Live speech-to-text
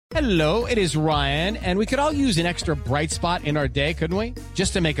Hello, it is Ryan, and we could all use an extra bright spot in our day, couldn't we?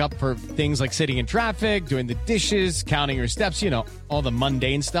 Just to make up for things like sitting in traffic, doing the dishes, counting your steps, all the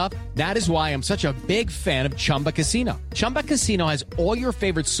mundane stuff. That is why I'm such a big fan of Chumba Casino. Chumba Casino has all your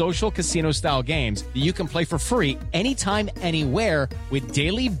favorite social casino-style games that you can play for free anytime, anywhere with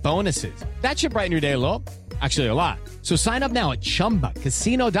daily bonuses. That should brighten your day a little. Actually, a lot. So sign up now at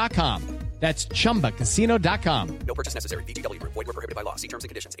ChumbaCasino.com. That's ChumbaCasino.com. No purchase necessary. VGW Group. Void where prohibited by law. See terms and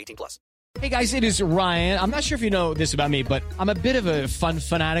conditions. 18+. Hey guys, it is Ryan. I'm not sure if you know this about me, but I'm a bit of a fun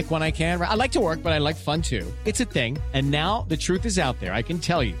fanatic when I can. I like to work, but I like fun too. It's a thing. And now the truth is out there. I can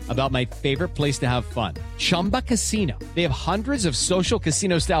tell you about my favorite place to have fun. Chumba Casino. They have hundreds of social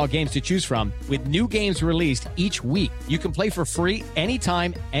casino style games to choose from with new games released each week. You can play for free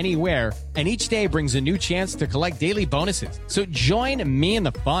anytime, anywhere. And each day brings a new chance to collect daily bonuses. So join me in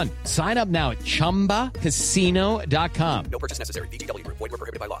the fun. Sign up now at ChumbaCasino.com. No purchase necessary. VGW Group. Void where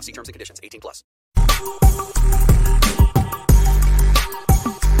prohibited by law. See terms and conditions. 18+.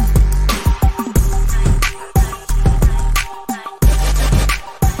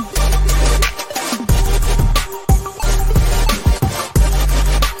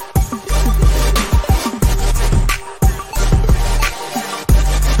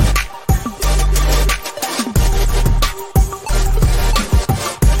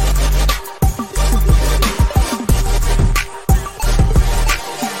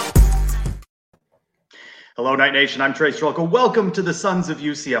 Hello, Night Nation. I'm Trey Strelka. Welcome to the Sons of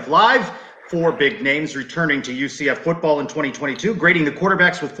UCF Live. 4 big names returning to UCF football in 2022, grading the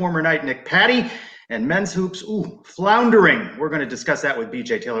quarterbacks with former Knight Nick Patty, and men's hoops, floundering. We're going to discuss that with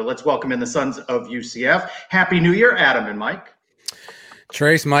BJ Taylor. Let's welcome in the Sons of UCF. Happy New Year, Adam and Mike.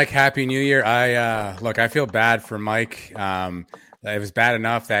 Trace, Mike, Happy New Year. I feel bad for Mike. It was bad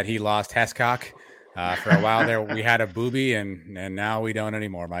enough that he lost Hescock. For a while there, we had a booby, and now we don't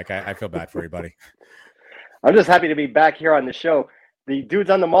anymore, Mike. I feel bad for you, buddy. I'm just happy to be back here on the show. The dudes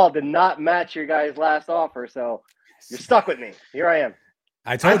on the mall did not match your guys' last offer, so you're stuck with me. Here I am.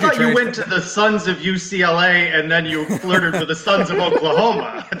 I thought you went to the Sons of UCLA and then you flirted with the Sons of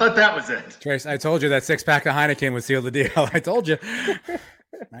Oklahoma. I thought that was it. Trace, I told you that 6-pack of Heineken would seal the deal. I told you.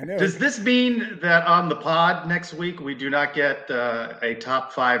 I know. Does this mean that on the pod next week we do not get a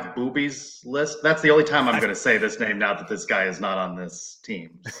top 5 boobies list? That's the only time I'm going to say this name now that this guy is not on this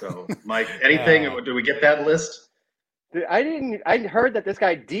team. So, Mike, anything? Do we get that list? I heard that this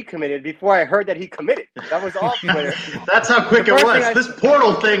guy decommitted before I heard that he committed. That was off Twitter. That's how quick it was. This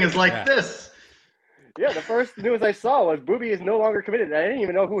portal thing is like this. Yeah, the first news I saw was Booby is no longer committed. And I didn't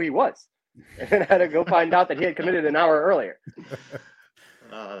even know who he was. And then I had to go find out that he had committed an hour earlier.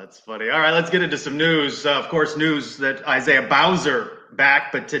 That's funny. All right, let's get into some news. Of course, news that Isaiah Bowser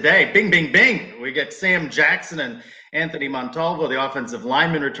back, but today, bing, bing, bing, we get Sam Jackson and Anthony Montalvo, the offensive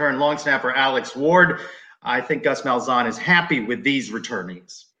lineman, return. Long snapper Alex Ward. I think Gus Malzahn is happy with these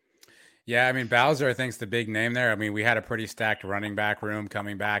returnees. Yeah, I mean, Bowser, I think, is the big name there. I mean, we had a pretty stacked running back room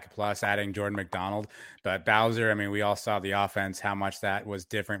coming back, plus adding Jordan McDonald. But Bowser, I mean, we all saw the offense, how much that was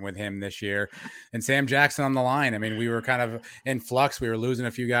different with him this year. And Sam Jackson on the line. I mean, we were kind of in flux. We were losing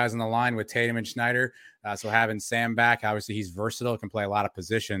a few guys on the line with Tatum and Schneider. So having Sam back, obviously he's versatile, can play a lot of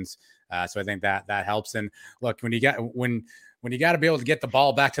positions. So I think that helps. And look, when you got to be able to get the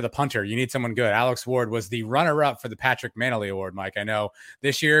ball back to the punter, you need someone good. Alex Ward was the runner-up for the Patrick Manley Award, Mike. I know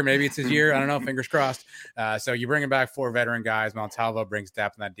this year, maybe it's his year. I don't know. Fingers crossed. So you bring him back 4 veteran guys. Montalvo brings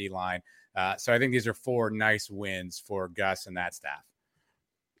depth in that D-line. So I think these are 4 nice wins for Gus and that staff.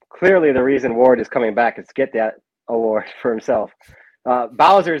 Clearly the reason Ward is coming back is to get that award for himself.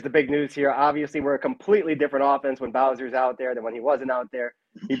 Bowser is the big news here. Obviously, we're a completely different offense when Bowser's out there than when he wasn't out there.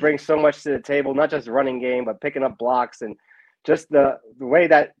 He brings so much to the table, not just running game, but picking up blocks and just the way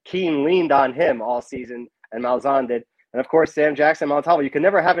that Keene leaned on him all season and Malzahn did. And, of course, Sam Jackson, Montalvo. You can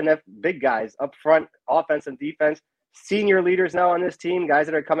never have enough big guys up front, offense and defense. Senior leaders now on this team, guys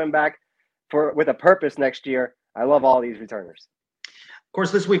that are coming back with a purpose next year. I love all these returners. Of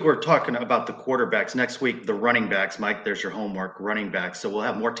course, this week we're talking about the quarterbacks. Next week, the running backs. Mike, there's your homework, running backs. So we'll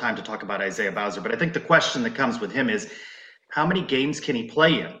have more time to talk about Isaiah Bowser. But I think the question that comes with him is, how many games can he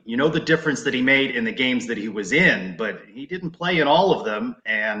play in? You know the difference that he made in the games that he was in, but he didn't play in all of them.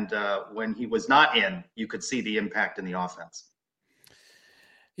 And when he was not in, you could see the impact in the offense.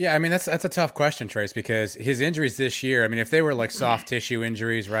 Yeah, I mean, that's a tough question, Trace, because his injuries this year, I mean, if they were like soft tissue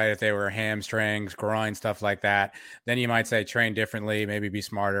injuries, right, if they were hamstrings, groin, stuff like that, then you might say train differently, maybe be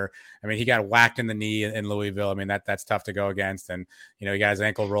smarter. I mean, he got whacked in the knee in Louisville. I mean, that's tough to go against. And, you know, he got his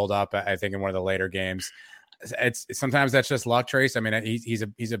ankle rolled up, I think, in one of the later games. it's sometimes that's just luck, Trace. I mean, he's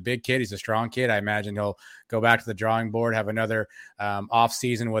a big kid. He's a strong kid. I imagine he'll go back to the drawing board, have another off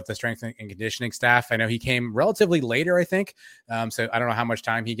season with the strength and conditioning staff. I know he came relatively later, I think. So I don't know how much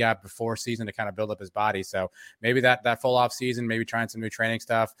time he got before season to kind of build up his body. So maybe that full off season, maybe trying some new training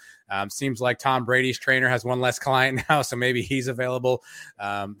stuff. Seems like Tom Brady's trainer has one less client now, so maybe he's available.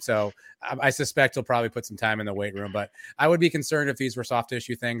 So I suspect he'll probably put some time in the weight room, but I would be concerned if these were soft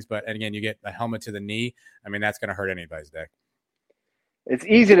tissue things. But again, you get a helmet to the knee. I mean, that's going to hurt anybody's day. It's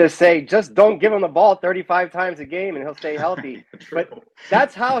easy to say, just don't give him the ball 35 times a game and he'll stay healthy. But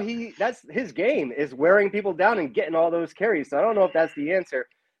that's his game, is wearing people down and getting all those carries. So I don't know if that's the answer.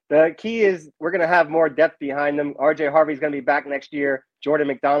 The key is we're going to have more depth behind them. RJ Harvey's going to be back next year. Jordan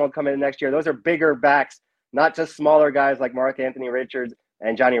McDonald coming in next year. Those are bigger backs, not just smaller guys like Mark Anthony Richards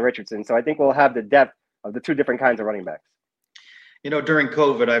and Johnny Richardson. So I think we'll have the depth of the two different kinds of running backs. During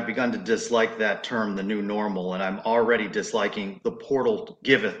COVID, I've begun to dislike that term, the new normal, and I'm already disliking the portal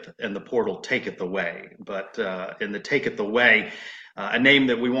giveth and the portal taketh away. But in the taketh away, a name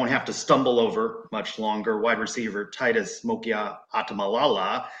that we won't have to stumble over much longer, wide receiver Titus Mokia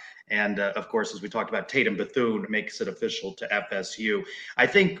Atamalala. And of course, as we talked about, Tatum Bethune makes it official to FSU. I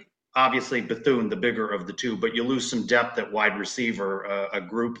think obviously Bethune, the bigger of the two, but you lose some depth at wide receiver, a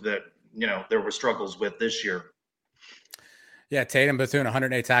group that, there were struggles with this year. Yeah, Tatum Bethune,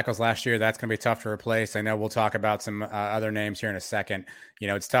 108 tackles last year. That's going to be tough to replace. I know we'll talk about some other names here in a second.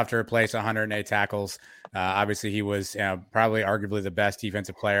 It's tough to replace 108 tackles. Obviously, he was probably arguably the best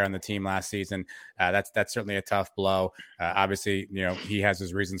defensive player on the team last season. That's certainly a tough blow. Obviously, he has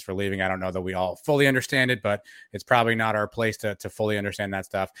his reasons for leaving. I don't know that we all fully understand it, but it's probably not our place to fully understand that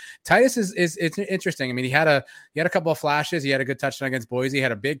stuff. Titus is interesting. I mean, he had a couple of flashes. He had a good touchdown against Boise. He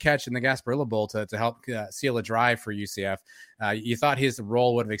had a big catch in the Gasparilla Bowl to help seal a drive for UCF. You thought his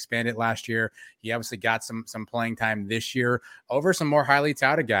role would have expanded last year. He obviously got some playing time this year over some more highly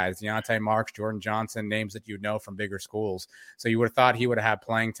touted guys, Deontay Marks, Jordan Johnson, names that you know from bigger schools. So you would have thought he would have had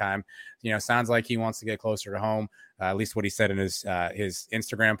playing time. Sounds like he wants to get closer to home. At least what he said in his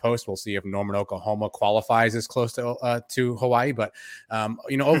Instagram post. We'll see if Norman, Oklahoma qualifies as close to Hawaii. But,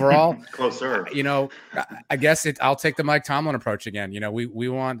 overall, closer. I guess I'll take the Mike Tomlin approach again. We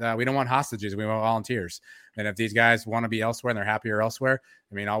don't want hostages. We want volunteers. And if these guys want to be elsewhere and they're happier elsewhere,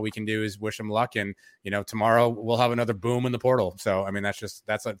 I mean, all we can do is wish them luck. And, tomorrow we'll have another boom in the portal. So, I mean,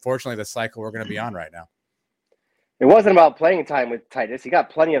 that's unfortunately the cycle we're going to be on right now. It wasn't about playing time with Titus. He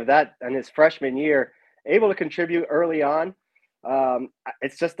got plenty of that in his freshman year, able to contribute early on.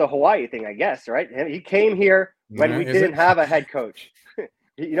 It's just the Hawaii thing, I guess, right? He came here when we didn't have a head coach.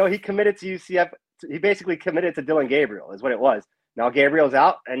 He committed to UCF. He basically committed to Dylan Gabriel is what it was. Now Gabriel's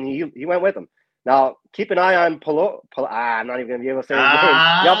out, and he went with him. Now, keep an eye on I'm not even going to be able to say his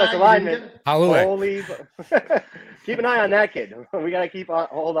name. The offensive lineman. Holy, keep an eye on that kid. We got to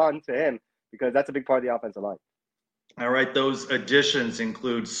hold on to him because that's a big part of the offensive line. All right, those additions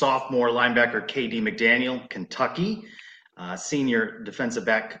include sophomore linebacker K.D. McDaniel, Kentucky, senior defensive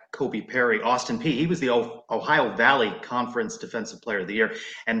back Kobe Perry, Austin Peay. He was the Ohio Valley Conference Defensive Player of the Year.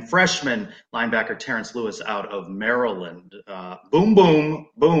 And freshman linebacker Terrence Lewis out of Maryland. Boom, boom,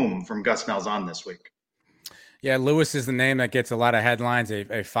 boom from Gus Malzahn this week. Yeah, Lewis is the name that gets a lot of headlines,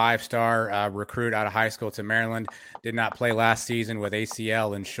 a five-star recruit out of high school to Maryland. Did not play last season with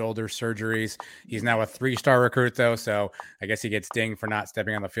ACL and shoulder surgeries. He's now a three-star recruit, though, so I guess he gets dinged for not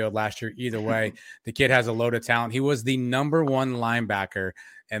stepping on the field last year. Either way, the kid has a load of talent. He was the number one linebacker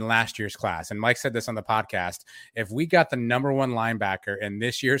in last year's class. And Mike said this on the podcast. If we got the number one linebacker in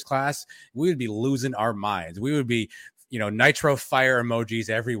this year's class, we would be losing our minds. We would be nitro fire emojis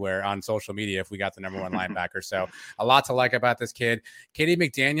everywhere on social media if we got the number one linebacker. So a lot to like about this kid. K.D.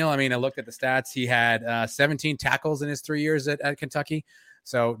 McDaniel, I mean, I looked at the stats. He had 17 tackles in his 3 years at Kentucky.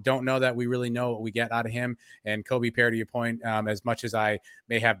 So don't know that we really know what we get out of him. And Kobe Perry, to your point, as much as I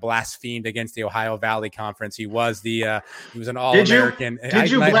may have blasphemed against the Ohio Valley Conference, he was an All-American.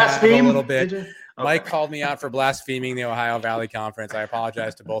 Did you blaspheme a little bit? Okay. Mike called me out for blaspheming the Ohio Valley Conference. I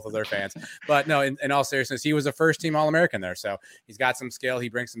apologize to both of their fans. But no, in all seriousness, he was a first-team All-American there. So he's got some skill. He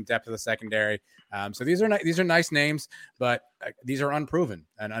brings some depth to the secondary. So these are nice names, but these are unproven.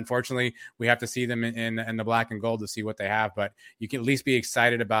 And unfortunately, we have to see them in the black and gold to see what they have. But you can at least be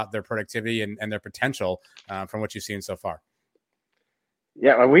excited about their productivity and their potential from what you've seen so far.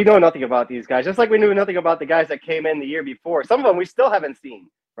 Yeah, well, we know nothing about these guys, just like we knew nothing about the guys that came in the year before. Some of them we still haven't seen.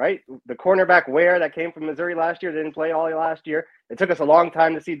 Right? The cornerback Ware that came from Missouri last year didn't play all last year. It took us a long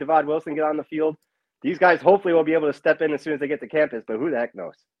time to see Devad Wilson get on the field. These guys hopefully will be able to step in as soon as they get to campus, but who the heck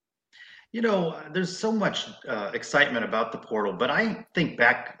knows? There's so much excitement about the portal, but I think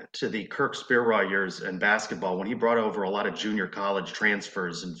back to the Kirk Spearraw years in basketball when he brought over a lot of junior college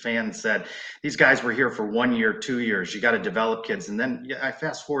transfers, and fans said these guys were here for 1 year, 2 years. You got to develop kids. And then I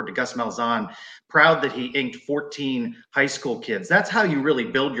fast forward to Gus Malzahn, proud that he inked 14 high school kids. That's how you really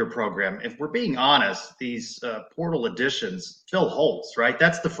build your program. If we're being honest, these portal additions fill holes, right?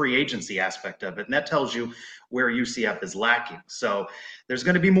 That's the free agency aspect of it, and that tells you where UCF is lacking. So there's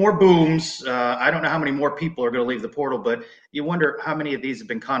going to be more booms. I don't know how many more people are going to leave the portal, but you wonder how many of these have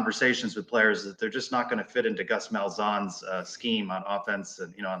been conversations with players that they're just not going to fit into Gus Malzahn's scheme on offense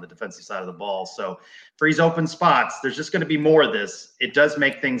and, on the defensive side of the ball. So for these open spots, there's just going to be more of this. It does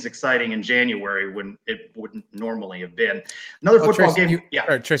make things exciting in January when it wouldn't normally have been. Another football game.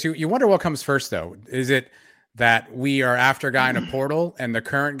 Trace, you wonder what comes first, though. Is it that we are after a guy in a portal and the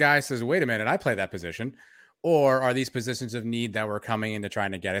current guy says, wait a minute, I play that position? Or are these positions of need that we're coming into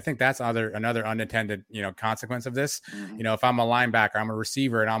trying to get? I think that's another unintended, consequence of this. Mm-hmm. If I'm a linebacker, I'm a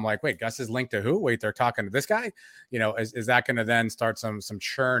receiver, and I'm like, wait, Gus is linked to who? Wait, they're talking to this guy? Is that going to then start some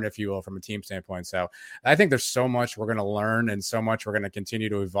churn, if you will, from a team standpoint? So I think there's so much we're going to learn and so much we're going to continue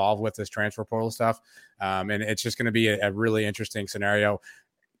to evolve with this transfer portal stuff. And it's just going to be a really interesting scenario.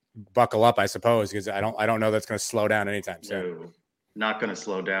 Buckle up, I suppose, because I don't know that's going to slow down anytime soon. No. Not going to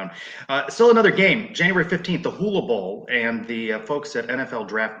slow down. Still another game, January 15th, the Hula Bowl, and the folks at NFL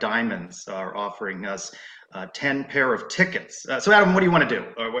Draft Diamonds are offering us 10 pair of tickets. So, Adam, what do you want to do?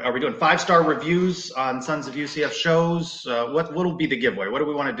 Are we doing 5-star reviews on Sons of UCF shows? What will be the giveaway? What do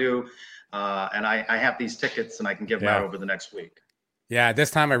we want to do? And I have these tickets, and I can give them out over the next week. Yeah,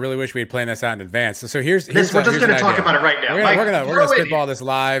 this time I really wish we had planned this out in advance. So here's we're just going to talk about it right now. We're going to spitball this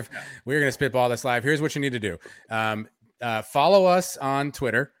live. Yeah. We're going to spitball this live. Here's what you need to do. Follow us on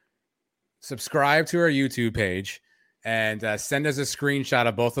Twitter, subscribe to our YouTube page, and send us a screenshot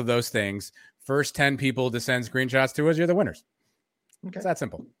of both of those things. First 10 people to send screenshots to us, you're the winners. Okay. It's that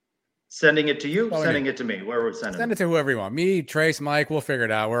simple. Sending it to you, sending it to me. Where we're sending Send it to whoever you want. Me, Trace, Mike, we'll figure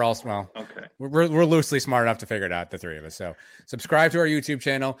it out. We're all okay. We're loosely smart enough to figure it out, the three of us. So subscribe to our YouTube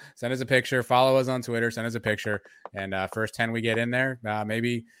channel, send us a picture, follow us on Twitter, send us a picture, and first 10 we get in there,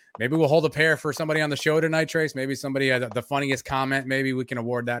 maybe we'll hold a pair for somebody on the show tonight, Trace. Maybe somebody the funniest comment, maybe we can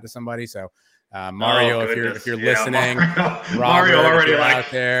award that to somebody. So Mario, if you're listening, Mario already out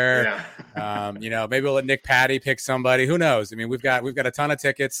there. Yeah. Maybe we'll let Nick Patty pick somebody. Who knows? I mean, we've got a ton of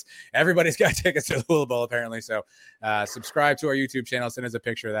tickets. Everybody's got tickets to the Hula Bowl apparently. So subscribe to our YouTube channel, send us a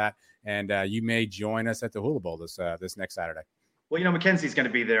picture of that, and you may join us at the Hula Bowl this next Saturday. Well, Mackenzie's going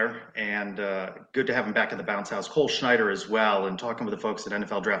to be there, and good to have him back at the Bounce House. Cole Schneider as well, and talking with the folks at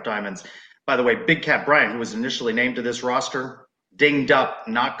NFL Draft Diamonds. By the way, Big Cat Bryant, who was initially named to this roster, dinged up,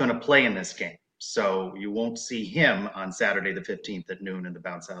 not going to play in this game. So you won't see him on Saturday the 15th at noon in the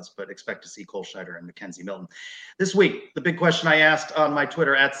Bounce House, but expect to see Cole Schneider and Mackenzie Milton. This week, the big question I asked on my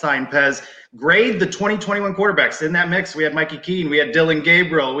Twitter @SignPez, grade the 2021 quarterbacks. In that mix, we had Mikey Keene, we had Dillon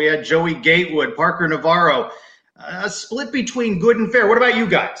Gabriel, we had Joey Gatewood, Parker Navarro. A split between good and fair. What about you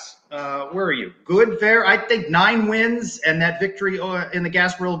guys? Where are you? Good, fair? I think 9 wins and that victory in the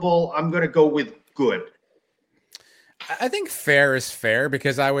Gasparilla Bowl, I'm going to go with good. I think fair is fair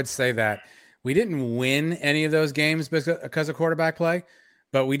because I would say that we didn't win any of those games because of quarterback play,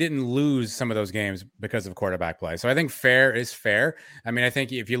 but we didn't lose some of those games because of quarterback play. So I think fair is fair. I mean, I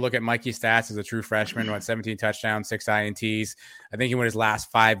think if you look at Mikey's stats as a true freshman, went 17 touchdowns, 6 INTs. I think he went his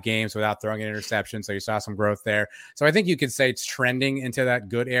last 5 games without throwing an interception. So you saw some growth there. So I think you could say it's trending into that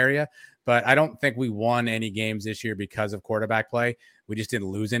good area, but I don't think we won any games this year because of quarterback play. We just didn't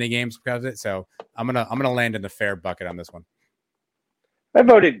lose any games because of it. So I'm going to land in the fair bucket on this one. I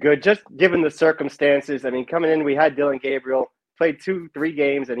voted good, just given the circumstances. I mean, coming in, we had Dillon Gabriel, played 2-3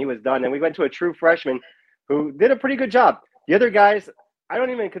 games, and he was done. And we went to a true freshman who did a pretty good job. The other guys, I don't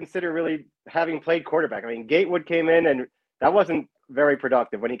even consider really having played quarterback. I mean, Gatewood came in, and that wasn't very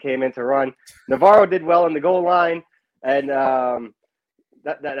productive when he came in to run. Navarro did well in the goal line, and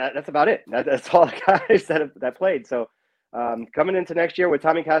that's about it. That's all the guys that played. So coming into next year with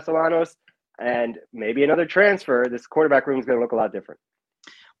Tommy Castellanos and maybe another transfer, this quarterback room is going to look a lot different.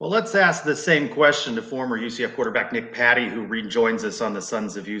 Well, let's ask the same question to former UCF quarterback Nick Patty, who rejoins us on the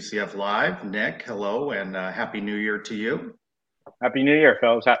Sons of UCF Live. Nick, hello, and Happy New Year to you. Happy New Year,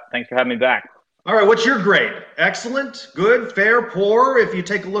 fellas. Thanks for having me back. All right, what's your grade? Excellent, good, fair, poor? If you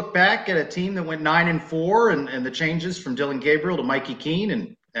take a look back at a team that went 9-4 and the changes from Dillon Gabriel to Mikey Keene,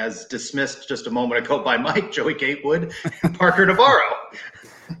 and as dismissed just a moment ago by Mike, Joey Gatewood, and Parker Navarro.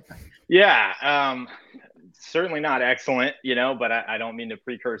 Yeah, certainly not excellent, but I don't mean to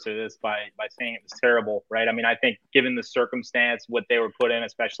precursor this by saying it was terrible, right? I mean, I think given the circumstance, what they were put in,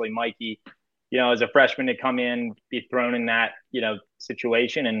 especially Mikey, as a freshman to come in, be thrown in that,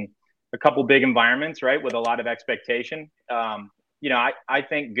 situation and a couple big environments, right, with a lot of expectation. I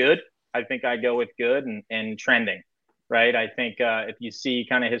think good. I think I go with good and trending, right? I think if you see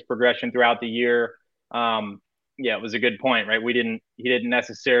kind of his progression throughout the year, it was a good point, right? He didn't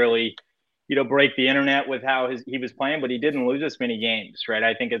necessarily, break the internet with how he was playing, but he didn't lose as many games, right?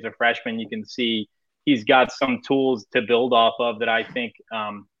 I think as a freshman, you can see he's got some tools to build off of that. I think,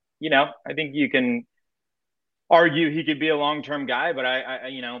 I think you can argue he could be a long-term guy, but I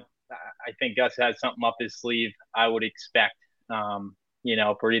think Gus has something up his sleeve. I would expect,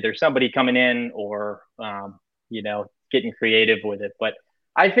 for either somebody coming in or, getting creative with it. But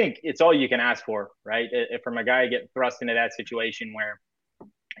I think it's all you can ask for, right? If from a guy get thrust into that situation where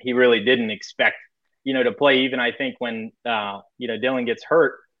he really didn't expect, to play. Even I think when, Dylan gets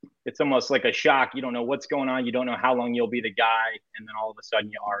hurt, it's almost like a shock. You don't know what's going on. You don't know how long you'll be the guy. And then all of a sudden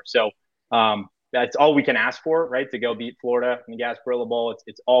you are. So that's all we can ask for, right? To go beat Florida in the Gasparilla Bowl.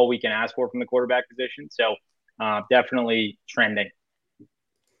 It's all we can ask for from the quarterback position. So definitely trending.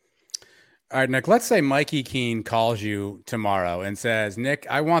 All right, Nick, let's say Mikey Keene calls you tomorrow and says, Nick,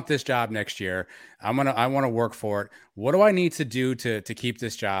 I want this job next year. I want to work for it. What do I need to do to keep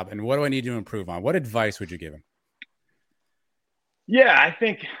this job? And what do I need to improve on? What advice would you give him? Yeah, I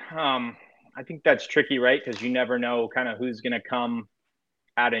think that's tricky, right? Because you never know kind of who's going to come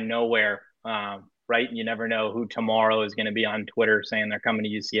out of nowhere, right? You never know who tomorrow is going to be on Twitter saying they're coming to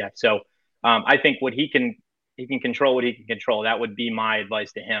UCF. So I think he can control what he can control. That would be my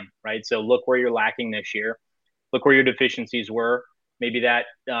advice to him, right? So look where you're lacking this year. Look where your deficiencies were. Maybe that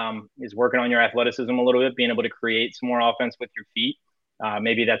is working on your athleticism a little bit, being able to create some more offense with your feet.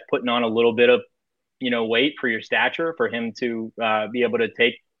 Maybe that's putting on a little bit of, weight for your stature, for him to be able to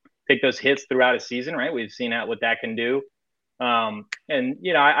take those hits throughout a season, right? We've seen what that can do. I think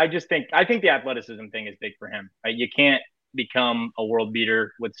the athleticism thing is big for him, right? You can't become a world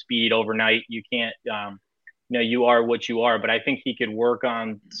beater with speed overnight. You can't, you are what you are, but I think he could work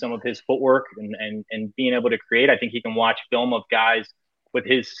on some of his footwork and being able to create. I think he can watch film of guys with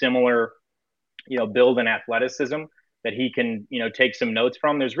his similar, build and athleticism that he can, take some notes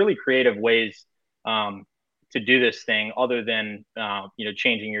from. There's really creative ways to do this thing other than,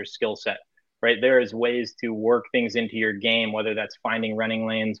 changing your skill set, right? There is ways to work things into your game, whether that's finding running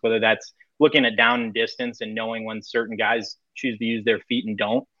lanes, whether that's looking at down and distance and knowing when certain guys choose to use their feet and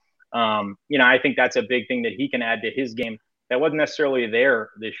don't. I think that's a big thing that he can add to his game that wasn't necessarily there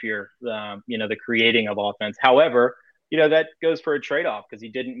this year, the creating of offense. However, that goes for a trade-off because he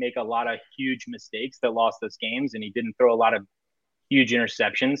didn't make a lot of huge mistakes that lost us games, and he didn't throw a lot of huge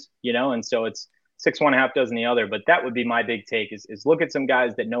interceptions, and so it's 6 1 half dozen the other. But that would be my big take is look at some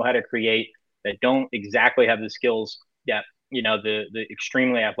guys that know how to create, that don't exactly have the skills that, the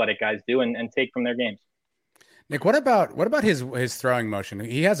extremely athletic guys do and take from their games. Nick, what about his throwing motion?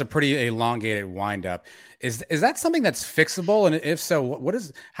 He has a pretty elongated windup. Is that something that's fixable? And if so,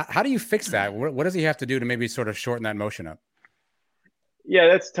 how do you fix that? What does he have to do to maybe sort of shorten that motion up? Yeah,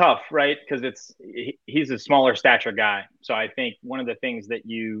 that's tough, right? Because he's a smaller stature guy. So I think one of the things that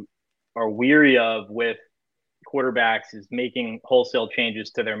you are weary of with quarterbacks is making wholesale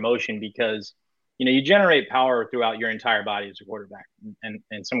changes to their motion because, you generate power throughout your entire body as a quarterback. And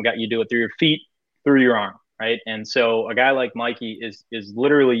some guy, you do it through your feet, through your arm. Right. And so a guy like Mikey is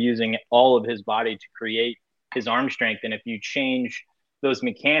literally using all of his body to create his arm strength. And if you change those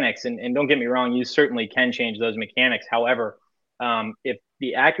mechanics, and don't get me wrong, you certainly can change those mechanics. However, if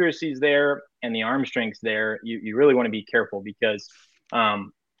the accuracy is there and the arm strength's there, you really want to be careful because,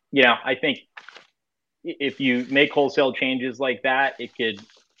 I think if you make wholesale changes like that,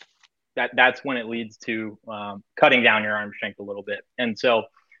 that's when it leads to cutting down your arm strength a little bit. And so,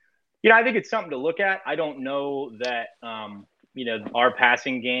 I think it's something to look at. I don't know that, our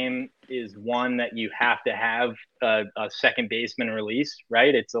passing game is one that you have to have a second baseman release,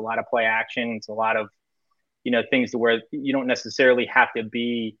 right? It's a lot of play action. It's a lot of, things to where you don't necessarily have to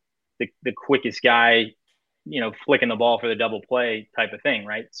be the quickest guy, flicking the ball for the double play type of thing,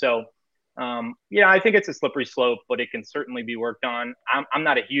 right? So, I think it's a slippery slope, but it can certainly be worked on. I'm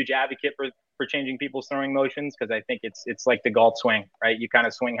not a huge advocate for changing people's throwing motions because I think it's like the golf swing, right? You kind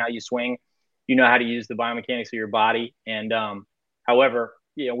of swing how you swing. You know how to use the biomechanics of your body. And however,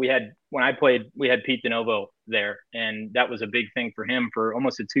 when I played, we had Pete DeNovo there, and that was a big thing for him for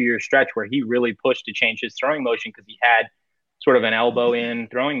almost a 2-year stretch where he really pushed to change his throwing motion because he had sort of an elbow in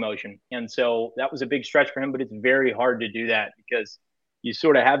throwing motion. And so that was a big stretch for him, but it's very hard to do that because you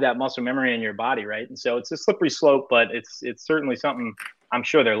sort of have that muscle memory in your body, right? And so it's a slippery slope, but it's certainly something I'm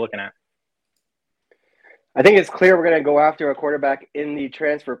sure they're looking at. I think it's clear we're going to go after a quarterback in the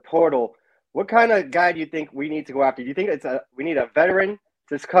transfer portal. What kind of guy do you think we need to go after? Do you think we need a veteran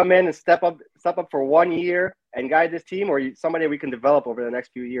to come in and step up for 1 year and guide this team, or somebody we can develop over the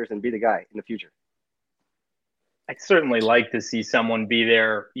next few years and be the guy in the future? I'd certainly like to see someone be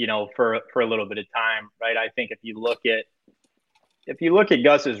there, for a little bit of time, right? I think if you look at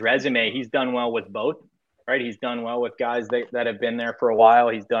Gus's resume, he's done well with both, right? He's done well with guys that have been there for a while.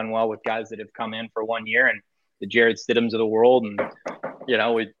 He's done well with guys that have come in for 1 year, and the Jarrett Stidhams of the world. And,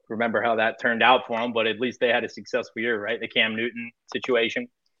 we remember how that turned out for them, but at least they had a successful year, right? The Cam Newton situation.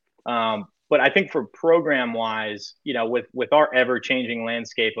 But I think for program wise, with our ever changing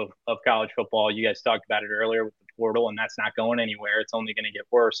landscape of college football, you guys talked about it earlier with the portal, and that's not going anywhere. It's only going to get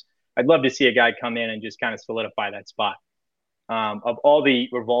worse. I'd love to see a guy come in and just kind of solidify that spot. Of all the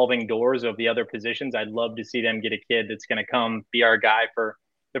revolving doors of the other positions, I'd love to see them get a kid that's going to come be our guy for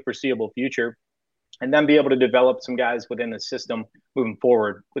the foreseeable future, and then be able to develop some guys within the system moving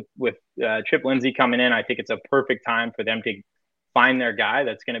forward. With Chip Lindsey coming in, I think it's a perfect time for them to find their guy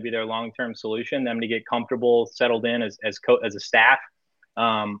that's going to be their long-term solution, them to get comfortable, settled in as a staff,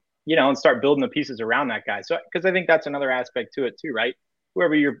 and start building the pieces around that guy. So, because I think that's another aspect to it too, right?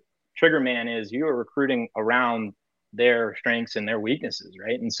 Whoever your trigger man is, you are recruiting around their strengths and their weaknesses,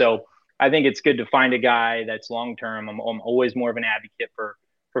 right? And so I think it's good to find a guy that's long-term. I'm always more of an advocate for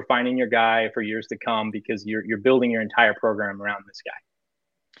finding your guy for years to come, because you're building your entire program around this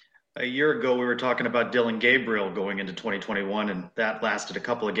guy. A year ago, we were talking about Dylan Gabriel going into 2021, and that lasted a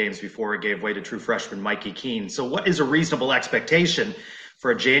couple of games before it gave way to true freshman Mikey Keene. So what is a reasonable expectation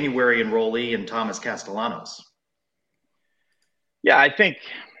for a January enrollee in Thomas Castellanos? Yeah, I think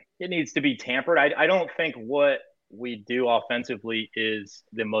it needs to be tampered. I don't think what we do offensively is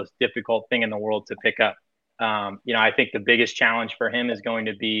the most difficult thing in the world to pick up. I think the biggest challenge for him is going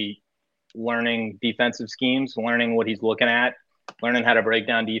to be learning defensive schemes, learning what he's looking at, learning how to break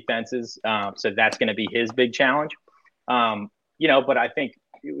down defenses. So that's going to be his big challenge. But I think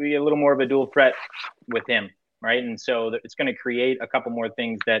we get a little more of a dual threat with him, right? And so it's going to create a couple more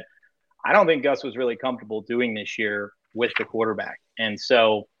things that I don't think Gus was really comfortable doing this year with the quarterback. And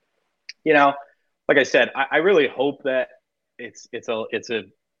so, like I said, I really hope that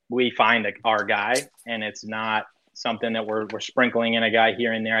we find our guy, and it's not something that we're sprinkling in a guy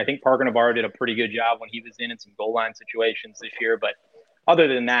here and there. I think Parker Navarro did a pretty good job when he was in some goal line situations this year. But other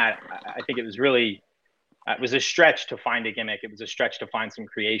than that, I think it was a stretch to find a gimmick. It was a stretch to find some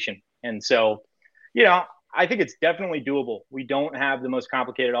creation. And so, I think it's definitely doable. We don't have the most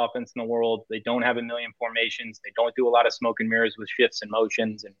complicated offense in the world. They don't have a million formations. They don't do a lot of smoke and mirrors with shifts and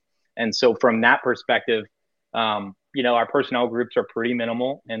motions. And so from that perspective, our personnel groups are pretty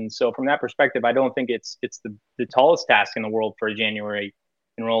minimal. And so from that perspective, I don't think it's the tallest task in the world for a January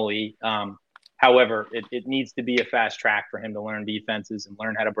enrollee. However, it needs to be a fast track for him to learn defenses and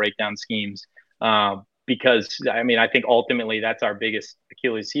learn how to break down schemes. Because, I think ultimately that's our biggest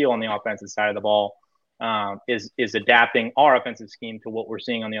Achilles heel on the offensive side of the ball, is adapting our offensive scheme to what we're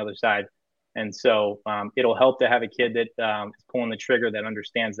seeing on the other side. And so it'll help to have a kid that is pulling the trigger that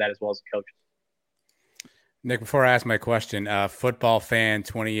understands that as well as a coach. Nick, before I ask my question, football fan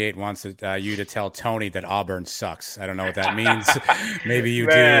 28 wants you to tell Tony that Auburn sucks. I don't know what that means. Maybe you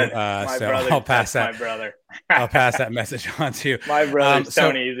do. So I'll pass that. My brother. I'll pass that message on to you. My brother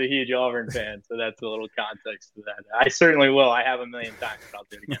Tony is a huge Auburn fan, so that's a little context to that. I certainly will. I have a million times, but I'll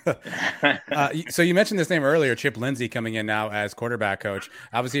do it again. So you mentioned this name earlier, Chip Lindsey coming in now as quarterback coach.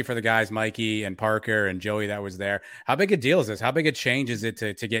 Obviously for the guys, Mikey and Parker and Joey that was there. How big a deal is this? How big a change is it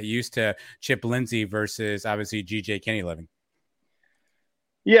to get used to Chip Lindsey versus obviously GJ Kinney living?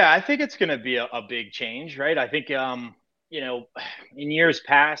 Yeah, I think it's going to be a big change, right? I think, in years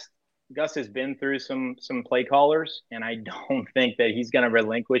past, Gus has been through some play callers, and I don't think that he's going to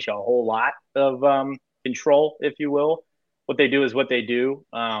relinquish a whole lot of control, if you will. What they do is what they do.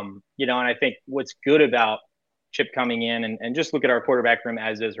 And I think what's good about Chip coming in and just look at our quarterback room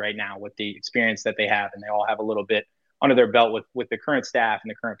as is right now with the experience that they have, and they all have a little bit under their belt with the current staff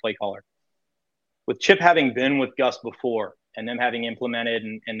and the current play caller. With Chip having been with Gus before and them having implemented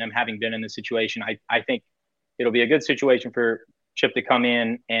and them having been in the situation, I think it'll be a good situation for Chip to come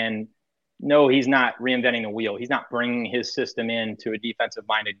in and no, he's not reinventing the wheel. He's not bringing his system in to a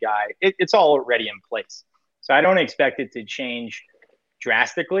defensive-minded guy. It's all already in place. So I don't expect it to change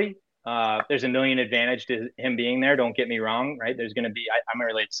drastically. There's a million advantage to him being there. Don't get me wrong, right? There's going to be – I'm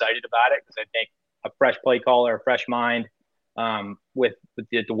really excited about it because I think a fresh play caller, a fresh mind with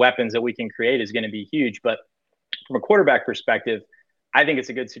the weapons that we can create is going to be huge. But from a quarterback perspective, I think it's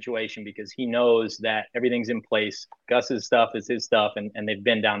a good situation because he knows that everything's in place. Gus's stuff is his stuff, and they've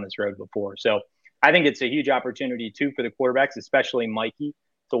been down this road before. So I think it's a huge opportunity too for the quarterbacks, especially Mikey,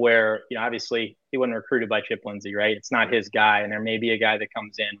 to where, obviously he wasn't recruited by Chip Lindsey, right? It's not his guy, and there may be a guy that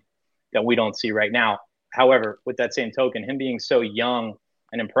comes in that we don't see right now. However, with that same token, him being so young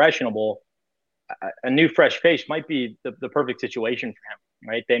and impressionable, a new fresh face might be the perfect situation for him,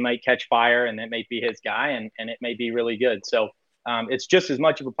 right? They might catch fire, and that may be his guy, and it may be really good. So it's just as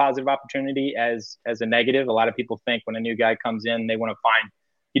much of a positive opportunity as a negative. A lot of people think when a new guy comes in, they want to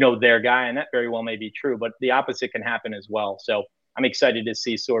find, their guy, and that very well may be true, but the opposite can happen as well. So I'm excited to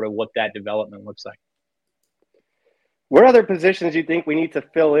see sort of what that development looks like. What other positions do you think we need to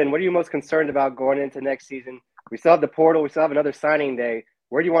fill in? What are you most concerned about going into next season? We still have the portal. We still have another signing day.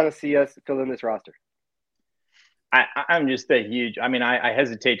 Where do you want to see us fill in this roster? I'm just I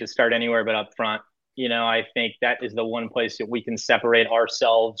hesitate to start anywhere but up front. I think that is the one place that we can separate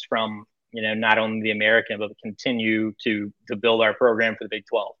ourselves from, not only the American, but continue to build our program for the Big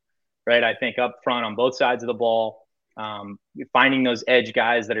 12, right? I think up front on both sides of the ball, finding those edge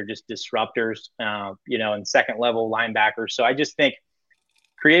guys that are just disruptors, and second level linebackers. So I just think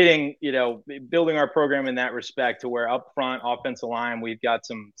creating, building our program in that respect to where up front offensive line, we've got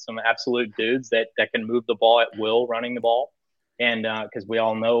some absolute dudes that can move the ball at will running the ball. And because we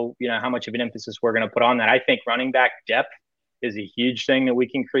all know, how much of an emphasis we're going to put on that. I think running back depth is a huge thing that we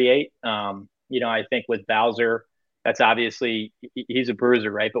can create. I think with Bowser, that's obviously, he's a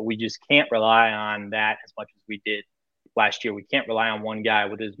bruiser, right? But we just can't rely on that as much as we did last year. We can't rely on one guy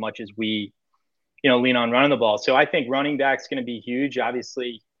with as much as we, lean on running the ball. So I think running back's going to be huge.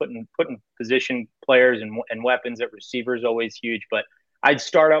 Obviously, putting position players and weapons at receiver is always huge. But I'd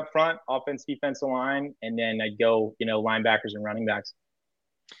start up front, offense, defensive line, and then I'd go, linebackers and running backs.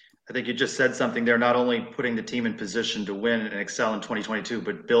 I think you just said something there, not only putting the team in position to win and excel in 2022,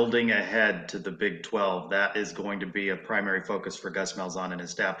 but building ahead to the Big 12. That is going to be a primary focus for Gus Malzahn and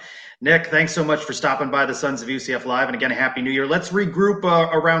his staff. Nick, thanks so much for stopping by the Sons of UCF Live. And again, Happy New Year. Let's regroup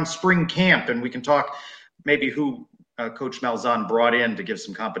around spring camp, and we can talk maybe who Coach Malzahn brought in to give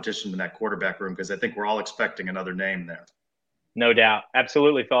some competition in that quarterback room, because I think we're all expecting another name there. No doubt.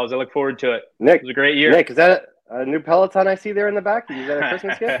 Absolutely, fellas. I look forward to it. Nick, it was a great year. Nick, is that a new Peloton I see there in the back? Is that a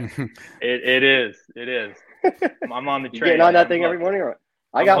Christmas gift? It is. I'm on the train. You getting on that thing every morning?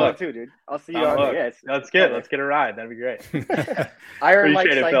 I got one too, dude. I'll see you on there. Yes. Let's get a ride. That'd be great. Iron Mike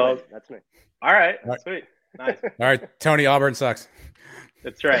Appreciate it, Cycling. fellas. That's me. All right. Sweet. Nice. All right, Tony, Auburn sucks.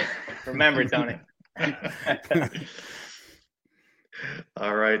 That's right. Remember, Tony.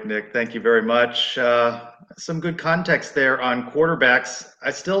 All right, Nick, thank you very much. Some good context there on quarterbacks.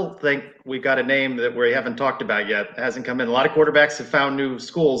 I still think we've got a name that we haven't talked about yet. It hasn't come in. A lot of quarterbacks have found new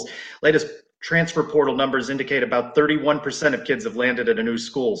schools. Latest transfer portal numbers indicate about 31% of kids have landed at a new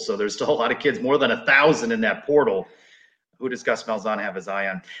school. So there's still a lot of kids, more than 1,000 in that portal. Who does Gus Malzahn have his eye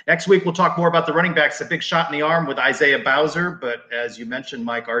on? Next week, we'll talk more about the running backs. A big shot in the arm with Isaiah Bowser. But as you mentioned,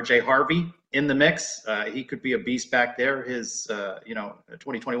 Mike, RJ Harvey in the mix. He could be a beast back there. His,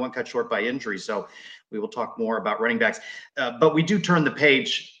 2021 cut short by injury. So we will talk more about running backs. But we do turn the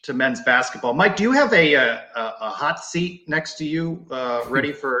page to men's basketball. Mike, do you have a hot seat next to you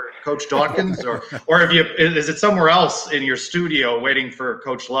ready for Coach Dawkins? or is it somewhere else in your studio waiting for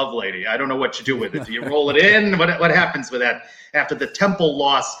Coach Lovelady? I don't know what you do with it. Do you roll it in? What happens with that after the Temple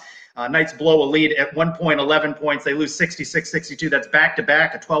loss? Knights blow a lead at 1 point, 11 points. They lose 66-62. That's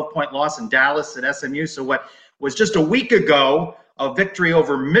back-to-back, a 12-point loss in Dallas at SMU. So what was just a week ago a victory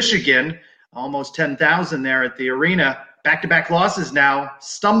over Michigan, almost 10,000 there at the arena. Back-to-back losses now,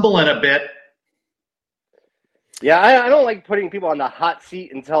 stumbling a bit. Yeah, I don't like putting people on the hot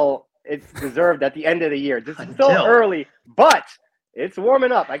seat until it's deserved at the end of the year. This is still early, but it's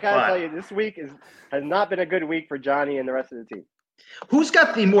warming up. I got to tell you, this week has not been a good week for Johnny and the rest of the team. Who's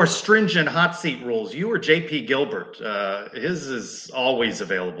got the more stringent hot seat rules, you or JP Gilbert? His is always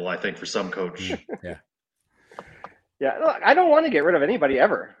available, I think, for some coach. Yeah, look, I don't want to get rid of anybody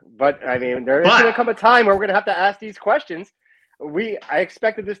ever. But, I mean, there is going to come a time where we're going to have to ask these questions. I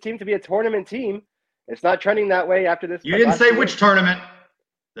expected this team to be a tournament team. It's not trending that way after this. You didn't say which tournament.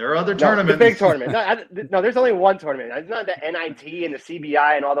 There are other tournaments. The big tournament. No, there's only one tournament. It's not the NIT and the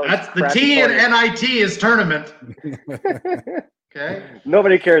CBI and all those. That's the T and NIT is tournament. Okay.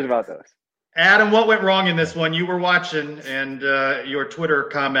 Nobody cares about those. Adam, what went wrong in this one? You were watching, and your Twitter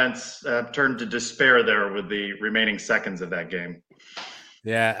comments turned to despair there with the remaining seconds of that game.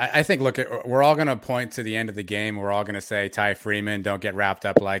 Yeah, I think, look, we're all going to point to the end of the game. We're all going to say, Ty Freeman, don't get wrapped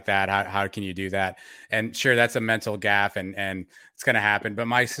up like that. How can you do that? And sure, that's a mental gaffe, and it's going to happen. But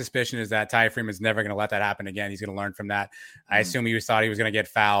my suspicion is that Ty Freeman's never going to let that happen again. He's going to learn from that. I assume he thought he was going to get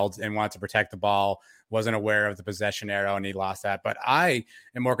fouled and wanted to protect the ball, wasn't aware of the possession arrow, and he lost that. But I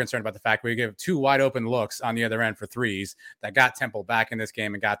am more concerned about the fact we give 2 wide open looks on the other end for threes that got Temple back in this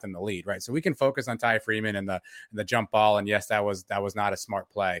game and got them the lead, right? So we can focus on Ty Freeman and the jump ball, and yes, that was not a smart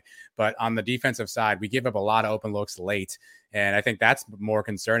play. But on the defensive side, we give up a lot of open looks late, and I think that's more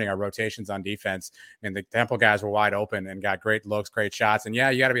concerning, our rotations on defense. I mean, the Temple guys were wide open and got great looks, great shots. And, yeah,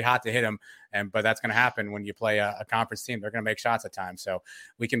 you got to be hot to hit them, but that's going to happen when you play a conference team. They're going to make shots at times. So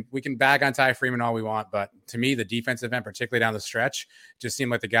we can bag on Ty Freeman all we want, but to me, the defensive end, particularly down the stretch, just seemed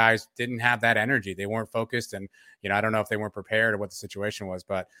like the guys didn't have that energy. They weren't focused, and I don't know if they weren't prepared or what the situation was,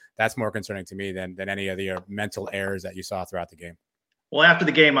 but that's more concerning to me than any of the mental errors that you saw throughout the game. Well, after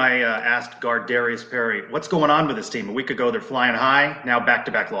the game, I asked guard Darius Perry, what's going on with this team? A week ago, they're flying high. Now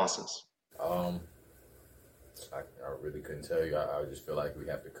back-to-back losses. I really couldn't tell you. I just feel like we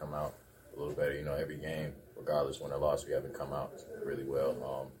have to come out a little better. Every game, regardless win or loss, we haven't come out really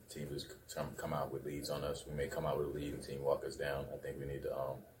well. Team has come out with leads on us. We may come out with a lead and team walk us down. I think we need to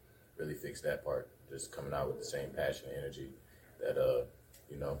really fix that part. Just coming out with the same passion and energy that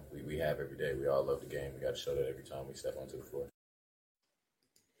we have every day. We all love the game. We got to show that every time we step onto the floor.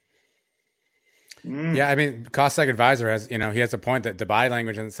 Yeah, I mean, Cossack Advisor has, he has a point that the body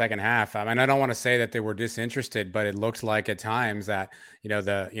language in the second half. I mean, I don't want to say that they were disinterested, but it looked like at times that,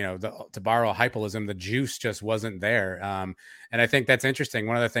 to borrow a hypelism, the juice just wasn't there. And I think that's interesting.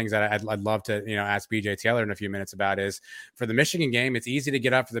 One of the things that I'd love to, ask BJ Taylor in a few minutes about is for the Michigan game, it's easy to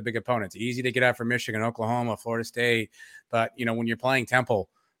get up for the big opponents, easy to get up for Michigan, Oklahoma, Florida State. But, when you're playing Temple,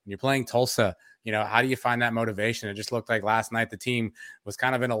 when you're playing Tulsa, how do you find that motivation? It just looked like last night the team was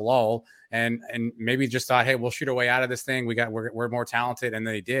kind of in a lull and maybe just thought, hey, we'll shoot our way out of this thing. We're more talented, and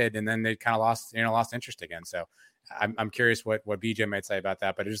they did, and then they kind of lost interest again. So I'm curious what BJ might say about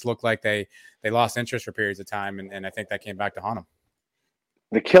that, but it just looked like they lost interest for periods of time, and I think that came back to haunt them.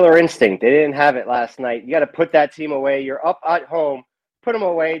 The killer instinct, they didn't have it last night. You got to put that team away. You're up at home, put them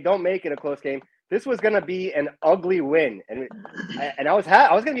away. Don't make it a close game. This was going to be an ugly win, and I was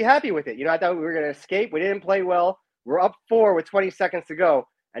going to be happy with it. I thought we were going to escape. We didn't play well. We're up 4 with 20 seconds to go,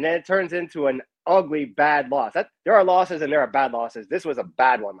 and then it turns into an ugly, bad loss. There are losses and there are bad losses. This was a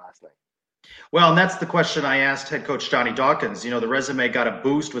bad one last night. Well, and that's the question I asked head coach Johnny Dawkins. The resume got a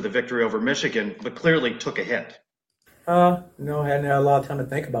boost with a victory over Michigan, but clearly took a hit. Hadn't had a lot of time to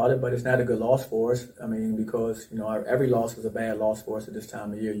think about it, but it's not a good loss for us. I mean, because, every loss is a bad loss for us at this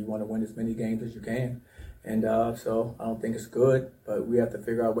time of year. You want to win as many games as you can. And so I don't think it's good, but we have to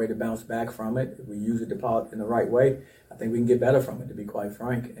figure out a way to bounce back from it. If we use it in the right way, I think we can get better from it, to be quite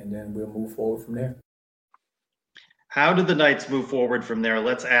frank, and then we'll move forward from there. How did the Knights move forward from there?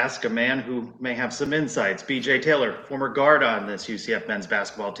 Let's ask a man who may have some insights. BJ Taylor, former guard on this UCF men's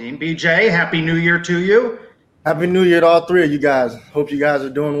basketball team. BJ, Happy New Year to you. Happy New Year to all three of you guys. Hope you guys are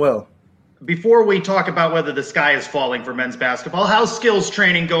doing well. Before we talk about whether the sky is falling for men's basketball, how's skills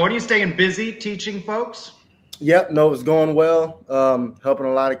training going? Are you staying busy teaching folks? Yep, no, it's going well. Helping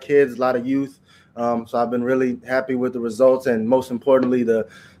a lot of kids, a lot of youth. So I've been really happy with the results, and most importantly,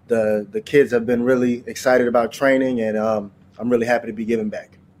 the kids have been really excited about training, and I'm really happy to be giving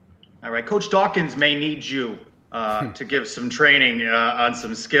back. All right, Coach Dawkins may need you to give some training on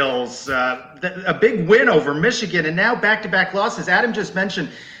some skills. A big win over Michigan, and now back-to-back losses. Adam just mentioned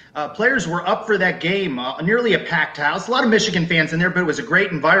players were up for that game, nearly a packed house. A lot of Michigan fans in there, but it was a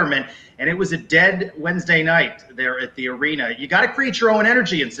great environment, and it was a dead Wednesday night there at the arena. You got to create your own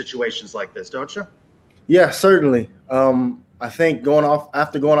energy in situations like this, don't you? Yeah, certainly. I think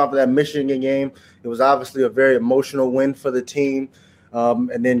after going off of that Michigan game, it was obviously a very emotional win for the team.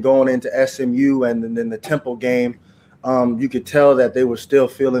 And then going into SMU and then the Temple game, you could tell that they were still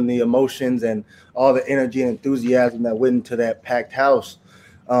feeling the emotions and all the energy and enthusiasm that went into that packed house.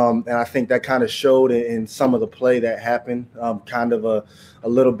 And I think that kind of showed in some of the play that happened, kind of a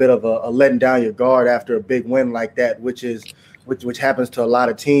little bit of a letting down your guard after a big win like that, which happens to a lot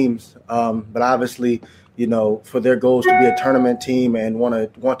of teams. But obviously, for their goals to be a tournament team and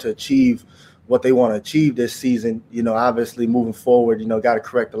want to achieve what they want to achieve this season, obviously moving forward, got to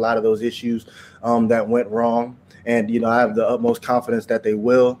correct a lot of those issues that went wrong. And, I have the utmost confidence that they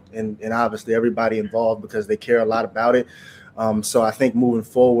will, and obviously everybody involved, because they care a lot about it. So I think moving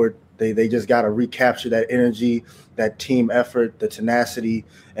forward, they just got to recapture that energy, that team effort, the tenacity,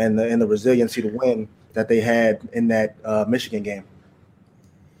 and the resiliency to win that they had in that Michigan game.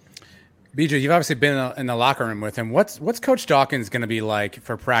 BJ, you've obviously been in the locker room with him. What's Coach Dawkins going to be like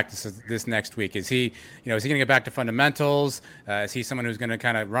for practices this next week? Is he going to get back to fundamentals? Is he someone who's going to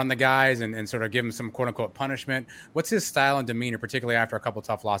kind of run the guys and sort of give them some quote unquote punishment? What's his style and demeanor, particularly after a couple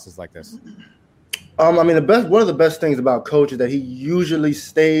tough losses like this? One of the best things about Coach is that he usually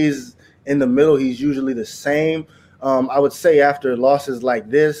stays in the middle. He's usually the same. I would say after losses like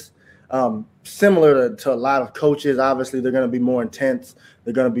this, similar to a lot of coaches, obviously they're going to be more intense.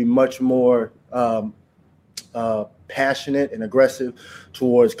 They're going to be much more passionate and aggressive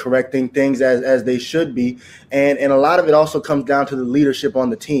towards correcting things as they should be. And a lot of it also comes down to the leadership on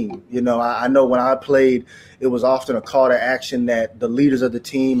the team. I know when I played, it was often a call to action that the leaders of the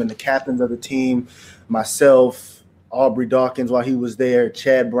team and the captains of the team, myself, Aubrey Dawkins while he was there,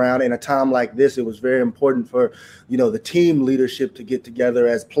 Chad Brown. In a time like this, it was very important for, the team leadership to get together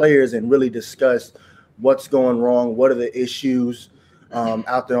as players and really discuss what's going wrong, what are the issues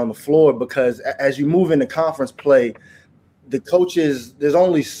out there on the floor. Because as you move into conference play, the coaches, there's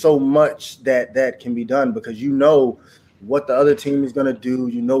only so much that can be done because what the other team is going to do.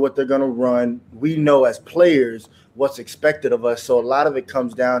 What they're going to run. We know as players what's expected of us. So a lot of it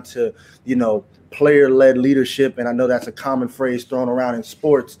comes down to, player-led leadership. And I know that's a common phrase thrown around in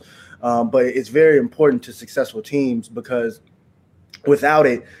sports, but it's very important to successful teams because without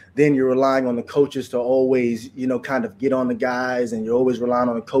it, then you're relying on the coaches to always, kind of get on the guys, and you're always relying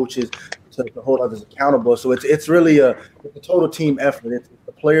on the coaches to hold others accountable. So it's really a total team effort. It's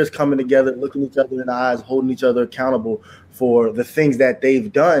the players coming together, looking each other in the eyes, holding each other accountable for the things that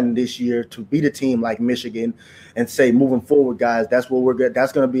they've done this year to beat a team like Michigan and say, moving forward, guys, that's what we're good.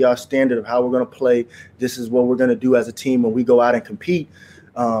 That's going to be our standard of how we're going to play. This is what we're going to do as a team when we go out and compete.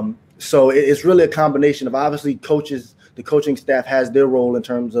 So it's really a combination of obviously coaches. The coaching staff has their role in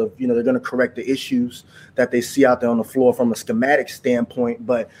terms of, they're going to correct the issues that they see out there on the floor from a schematic standpoint,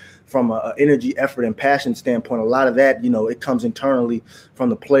 but from an energy, effort, and passion standpoint, a lot of that, it comes internally from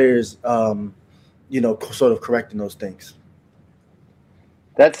the players, sort of correcting those things.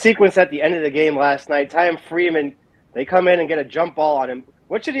 That sequence at the end of the game last night, Ty Freeman, they come in and get a jump ball on him.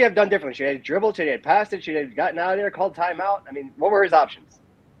 What should he have done differently? Should he have dribbled? Should he have passed it? Should he have gotten out of there, called timeout? What were his options?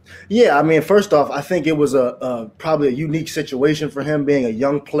 Yeah, first off, I think it was probably a unique situation for him being a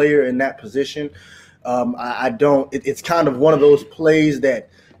young player in that position. It's kind of one of those plays that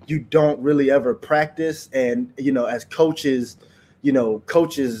you don't really ever practice. And, as coaches,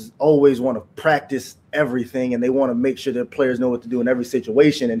 coaches always want to practice everything and they want to make sure their players know what to do in every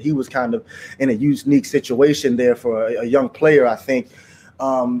situation. And he was kind of in a unique situation there for a young player, I think.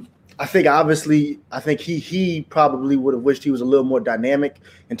 I think he probably would have wished he was a little more dynamic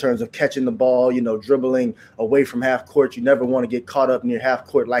in terms of catching the ball, dribbling away from half court. You never want to get caught up near half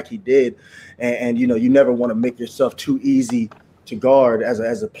court like he did. And you never want to make yourself too easy to guard as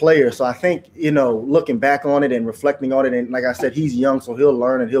a player. So I think, looking back on it and reflecting on it, and like I said, he's young, so he'll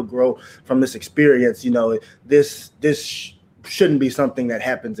learn and he'll grow from this experience. This shouldn't be something that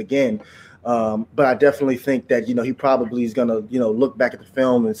happens again. But I definitely think that, he probably is going to, look back at the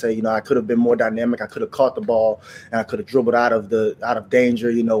film and say, I could have been more dynamic. I could have caught the ball and I could have dribbled out of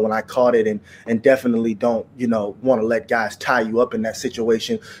danger, when I caught it, and definitely don't, want to let guys tie you up in that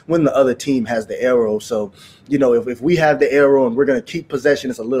situation when the other team has the arrow. So, if we have the arrow and we're going to keep possession,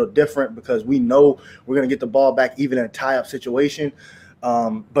 it's a little different because we know we're going to get the ball back even in a tie-up situation.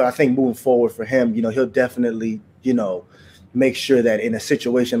 But I think moving forward for him, he'll definitely, make sure that in a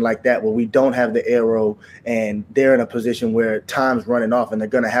situation like that where we don't have the arrow and they're in a position where time's running off and they're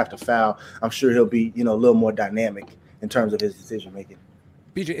going to have to foul, I'm sure he'll be, a little more dynamic in terms of his decision making.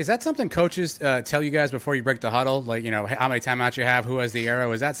 BJ, is that something coaches tell you guys before you break the huddle? Like, how many timeouts you have, who has the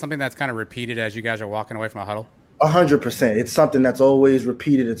arrow? Is that something that's kind of repeated as you guys are walking away from a huddle? 100%. It's something that's always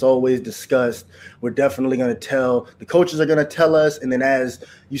repeated. It's always discussed. We're definitely going to tell – the coaches are going to tell us. And then as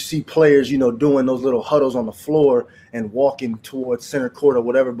you see players, doing those little huddles on the floor and walking towards center court or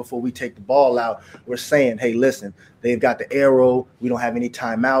whatever before we take the ball out, we're saying, hey, listen, they've got the arrow. We don't have any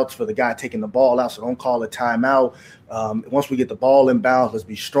timeouts for the guy taking the ball out, so don't call a timeout. Once we get the ball in bounds, let's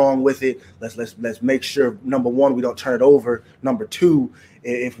be strong with it. Let's make sure, number one, we don't turn it over. Number two,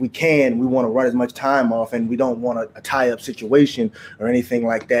 if we can, we want to run as much time off, and we don't want a tie-up situation or anything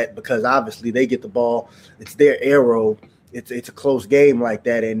like that because obviously they get the ball. It's their arrow. It's a close game like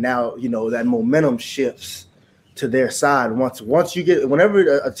that, and now, that momentum shifts to their side.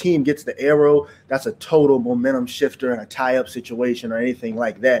 Whenever a team gets the arrow, that's a total momentum shifter in a tie-up situation or anything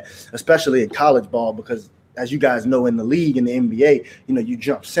like that, especially in college ball because, as you guys know, in the league, in the NBA, you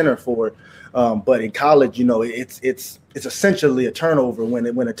jump center for it. But in college, it's essentially a turnover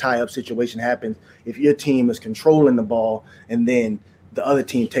when a tie-up situation happens. If your team is controlling the ball and then the other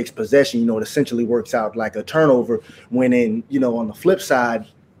team takes possession, it essentially works out like a turnover. When on the flip side,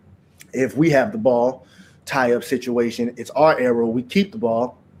 if we have the ball, tie-up situation, it's our arrow, we keep the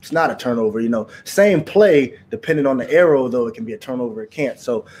ball, it's not a turnover. Same play, depending on the arrow, though, it can be a turnover, it can't.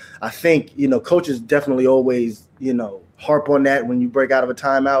 So I think, coaches definitely always, harp on that when you break out of a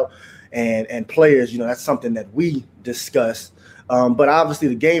timeout, and players, that's something that we discuss. But obviously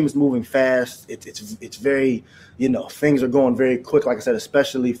the game is moving fast. It's very, things are going very quick, like I said,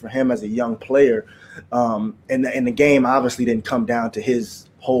 especially for him as a young player. And the game obviously didn't come down to his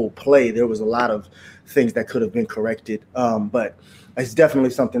whole play. There was a lot of things that could have been corrected. But it's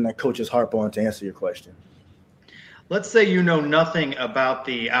definitely something that coaches harp on, to answer your question. Let's say you know nothing about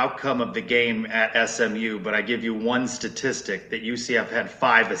the outcome of the game at SMU, but I give you one statistic that UCF had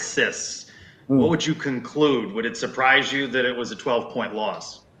 5 assists. What would you conclude? Would it surprise you that it was a 12-point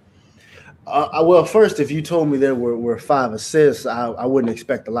loss? Well, first, if you told me there were 5 assists, I wouldn't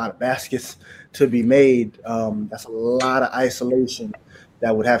expect a lot of baskets to be made. That's a lot of isolation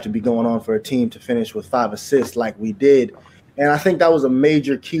that would have to be going on for a team to finish with 5 assists like we did. And I think that was a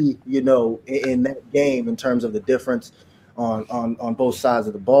major key, in that game in terms of the difference on both sides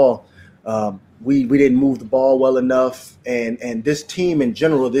of the ball. We didn't move the ball well enough. And this team in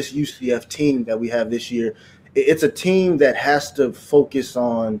general, this UCF team that we have this year, it's a team that has to focus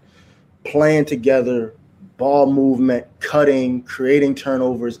on playing together, ball movement, cutting, creating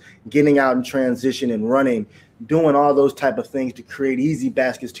turnovers, getting out in transition and running, doing all those type of things to create easy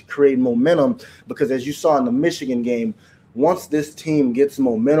baskets, to create momentum. Because as you saw in the Michigan game, once this team gets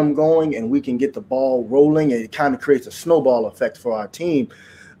momentum going and we can get the ball rolling, it kind of creates a snowball effect for our team.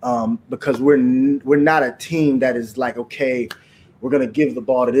 Because we're not a team that is like, okay, we're going to give the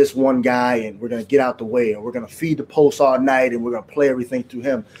ball to this one guy and we're going to get out the way, or we're going to feed the post all night and we're going to play everything through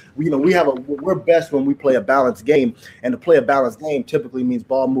him. We're best when we play a balanced game, and to play a balanced game typically means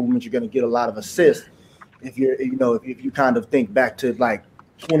ball movement. You're going to get a lot of assists. If you kind of think back to like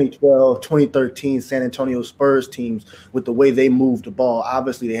 2012, 2013 San Antonio Spurs teams with the way they moved the ball,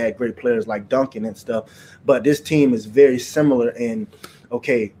 obviously they had great players like Duncan and stuff, but this team is very similar in,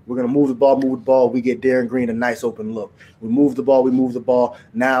 okay, we're going to move the ball. We get Darren Green a nice open look. We move the ball.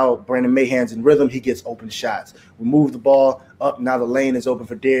 Now Brandon Mahan's in rhythm. He gets open shots. We move the ball up. Now the lane is open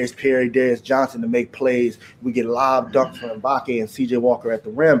for Darius Perry, Darius Johnson to make plays. We get lob dunks from Mbake and C.J. Walker at the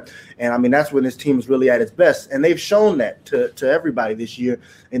rim. And, that's when this team is really at its best. And they've shown that to everybody this year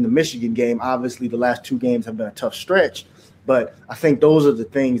in the Michigan game. Obviously, the last 2 games have been a tough stretch. But I think those are the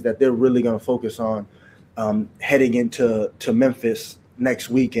things that they're really going to focus on heading into Memphis next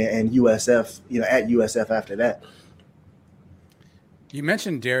week and USF, at USF after that. You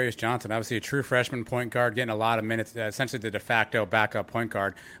mentioned Darius Johnson, obviously a true freshman point guard, getting a lot of minutes, essentially the de facto backup point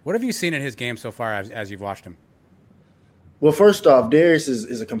guard. What have you seen in his game so far as you've watched him? Well, first off, Darius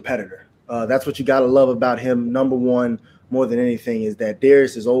is a competitor. That's what you got to love about him. Number one, more than anything, is that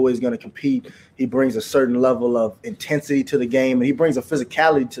Darius is always going to compete. He brings a certain level of intensity to the game, and he brings a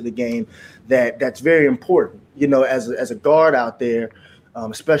physicality to the game that's very important. As a guard out there,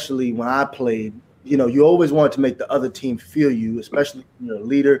 especially when I played, you always want to make the other team feel you, especially when you're a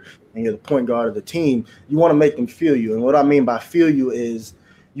leader and you're the point guard of the team. You want to make them feel you. And what I mean by feel you is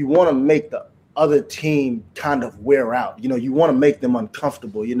you want to make the other team kind of wear out. You want to make them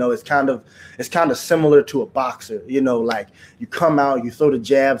uncomfortable. It's kind of similar to a boxer. Like you come out, you throw the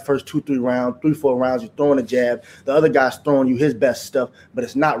jab first 2-3 rounds, 3-4 rounds, you're throwing a jab. The other guy's throwing you his best stuff, but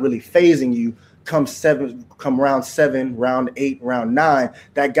it's not really phasing you. Come round 7, round 8, round 9,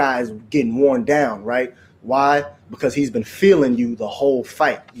 that guy is getting worn down, right? Why? Because he's been feeling you the whole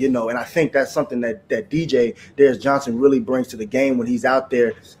fight, and I think that's something that Darius Johnson really brings to the game when he's out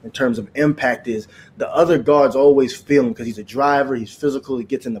there in terms of impact. Is the other guards always feel him because he's a driver, he's physical, he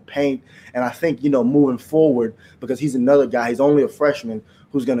gets in the paint. And I think, moving forward, because he's another guy, he's only a freshman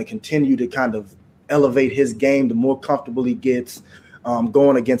who's going to continue to kind of elevate his game the more comfortable he gets,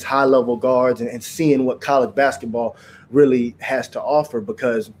 going against high-level guards and seeing what college basketball really has to offer,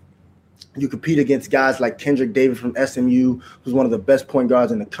 because you compete against guys like Kendrick Davis from SMU, who's one of the best point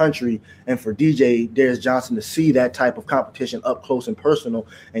guards in the country, and for Darius Johnson to see that type of competition up close and personal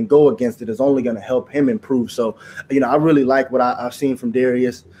and go against it is only going to help him improve. So, I really like what I've seen from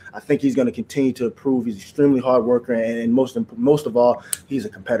Darius. I think he's going to continue to improve. He's an extremely hard worker, and most of all, he's a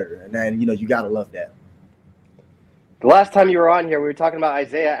competitor. And you got to love that. The last time you were on here, we were talking about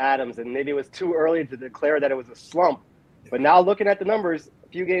Isaiah Adams, and maybe it was too early to declare that it was a slump. But now looking at the numbers, a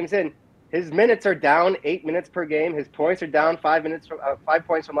few games in, his minutes are down 8 minutes per game. His points are down 5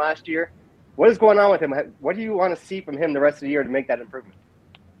 points from last year. What is going on with him? What do you want to see from him the rest of the year to make that improvement?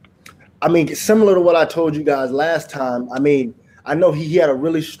 Similar to what I told you guys last time. I know he had a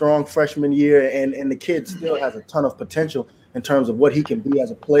really strong freshman year, and the kid still has a ton of potential in terms of what he can be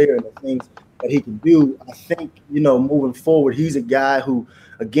as a player and the things that he can do. I think, moving forward, he's a guy who,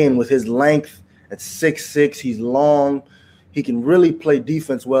 again, with his length at 6'6", he's long. He can really play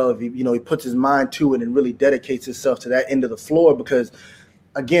defense well if he puts his mind to it and really dedicates himself to that end of the floor, because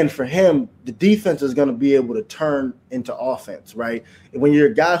again, for him, the defense is going to be able to turn into offense, right? And when you're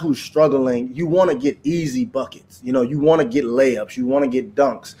a guy who's struggling, you want to get easy buckets. You want to get layups. You want to get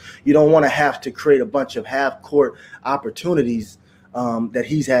dunks. You don't want to have to create a bunch of half-court opportunities that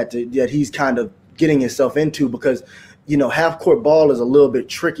he's kind of getting himself into, because half-court ball is a little bit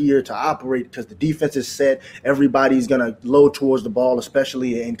trickier to operate because the defense is set. Everybody's going to load towards the ball,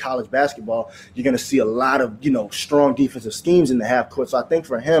 especially in college basketball. You're going to see a lot of, strong defensive schemes in the half-court. So I think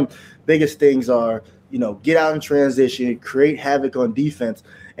for him, biggest things are, get out in transition, create havoc on defense,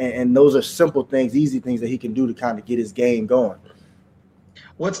 and those are simple things, easy things that he can do to kind of get his game going.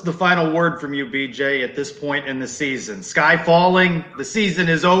 What's the final word from you, BJ, at this point in the season? Sky falling, the season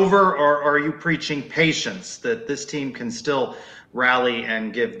is over, or are you preaching patience that this team can still rally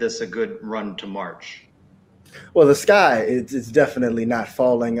and give this a good run to March? Well, the sky, it's definitely not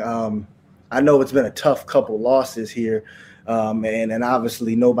falling. I know it's been a tough couple losses here, and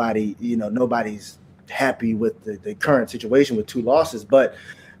obviously nobody's happy with the current situation with 2 losses, but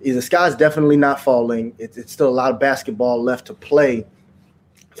the sky's definitely not falling. It's still a lot of basketball left to play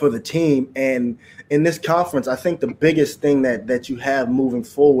for the team. And in this conference, I think the biggest thing that you have moving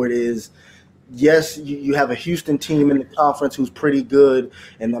forward is, yes, you have a Houston team in the conference who's pretty good.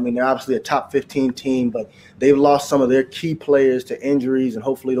 And, I mean, they're obviously a top 15 team, but they've lost some of their key players to injuries, and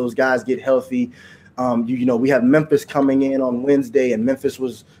hopefully those guys get healthy. We have Memphis coming in on Wednesday, and Memphis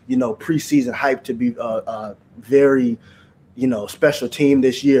was, preseason hyped to be very – special team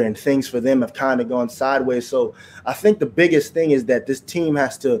this year, and things for them have kind of gone sideways. So I think the biggest thing is that this team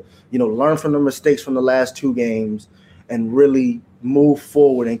has to, learn from the mistakes from the last 2 games and really move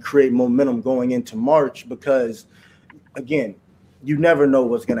forward and create momentum going into March, because, again, you never know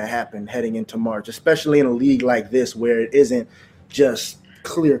what's going to happen heading into March, especially in a league like this where it isn't just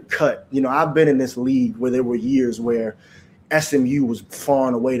clear cut. I've been in this league where there were years where SMU was far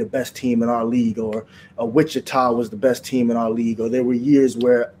and away the best team in our league, or Wichita was the best team in our league, or there were years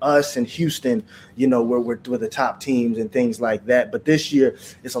where us and Houston, were the top teams and things like that. But this year,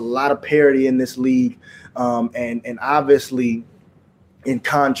 it's a lot of parity in this league, and obviously, in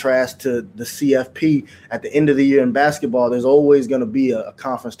contrast to the CFP, at the end of the year in basketball, there's always going to be a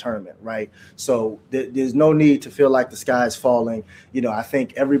conference tournament, right? So there's no need to feel like the sky is falling. I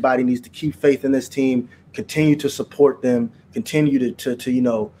think everybody needs to keep faith in this team, continue to support them, continue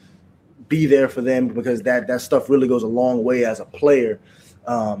to be there for them, because that stuff really goes a long way as a player.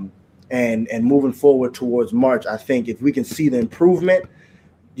 And moving forward towards March, I think if we can see the improvement,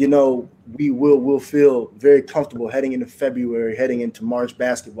 we'll feel very comfortable heading into February, heading into March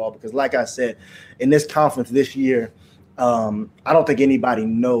basketball, because like I said, in this conference this year, I don't think anybody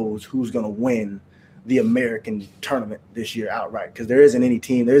knows who's going to win the American tournament this year outright, because there isn't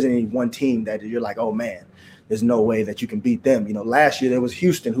any one team that you're like, oh man, there's no way that you can beat them. Last year there was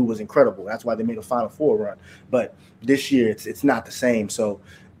Houston, who was incredible. That's why they made a Final Four run. But this year it's not the same. So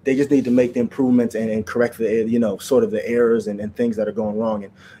they just need to make the improvements and correct the, sort of the errors and things that are going wrong.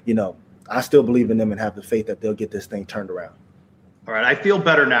 And, I still believe in them and have the faith that they'll get this thing turned around. All right, I feel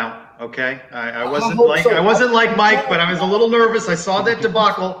better now. Okay, I wasn't like Mike, but I was a little nervous. I saw that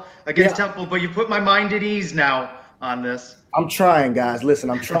debacle against Temple, but you put my mind at ease now on this. I'm trying, guys. Listen,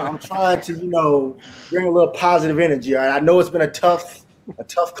 I'm trying to, bring a little positive energy. All right, I know it's been a tough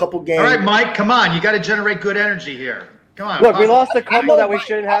couple games. All right, Mike, come on. You got to generate good energy here. Come on. Look, we lost a couple that we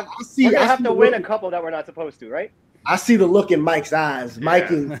shouldn't have. We're gonna have to win a couple that we're not supposed to, right? I see the look in Mike's eyes.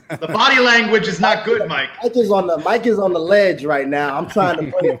 Mike is the body language is not good, Mike. Mike is on the ledge right now. I'm trying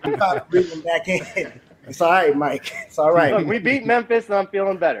to bring him back in. It's all right, Mike. It's all right. Look, we beat Memphis, and I'm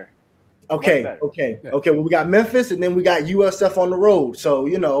feeling better. Okay. Well, we got Memphis, and then we got USF on the road. So,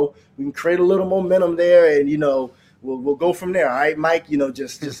 we can create a little momentum there, and, we'll go from there. All right, Mike,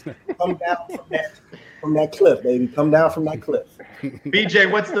 just come down from that cliff, baby. Come down from that cliff.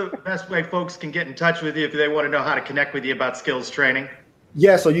 BJ, what's the best way folks can get in touch with you if they want to know how to connect with you about skills training?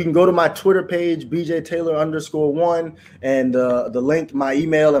 Yeah, so you can go to my Twitter page, BJ Taylor _1, and the link, my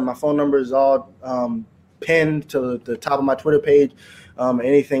email and my phone number is all pinned to the top of my Twitter page.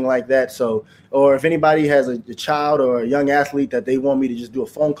 Anything like that. So, or if anybody has a child or a young athlete that they want me to just do a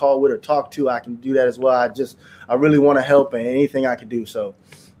phone call with or talk to, I can do that as well. I really want to help, and anything I can do. So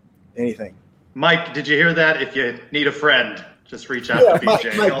anything. Mike, did you hear that? If you need a friend, just reach out to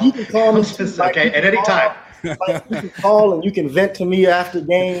BJ. Mike, you can call me. Okay, at any time. Like, you can call and you can vent to me after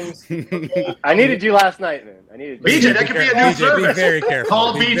games. I needed you last night, man. I needed you. BJ, that could be a new BJ, service. be very careful.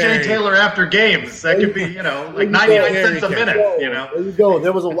 Call Be BJ very- Taylor after games. That could be, like 99 cents a minute, There you go.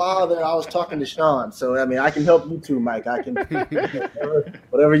 There was a while there I was talking to Sean. So, I mean, I can help you too, Mike. I can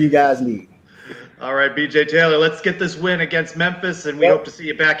whatever you guys need. All right, BJ Taylor, let's get this win against Memphis, and we hope to see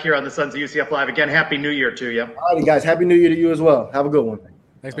you back here on the Sons of UCF Live. Again, Happy New Year to you. All righty, guys. Happy New Year to you as well. Have a good one.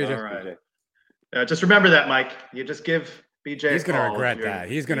 Thanks, BJ. All right. Just remember that, Mike. You just give BJ He's a going to call regret if you're- that.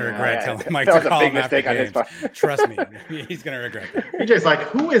 He's going to regret telling Mike That to was a call big him after mistake on his games. part. Trust me. He's going to regret that. BJ's like,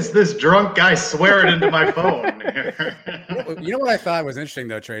 who is this drunk guy swearing into my phone? You know what I thought was interesting,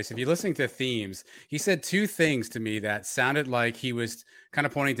 though, Trace? If you're listening to themes, he said two things to me that sounded like he was kind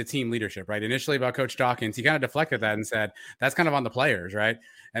of pointing to team leadership, right? Initially about Coach Dawkins, he kind of deflected that and said, that's kind of on the players, right?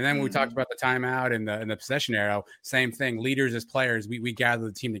 And then when we talked about the timeout and the possession arrow, same thing. Leaders as players, we gather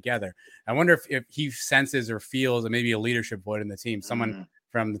the team together. I wonder if he senses or feels maybe a leadership void in the team. Someone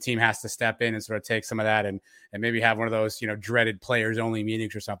from the team has to step in and sort of take some of that and maybe have one of those, dreaded players only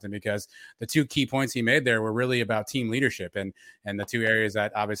meetings or something, because the two key points he made there were really about team leadership and the two areas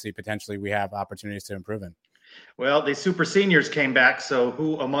that obviously potentially we have opportunities to improve in. Well, the super seniors came back, so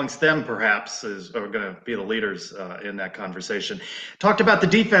who amongst them perhaps are going to be the leaders in that conversation? Talked about the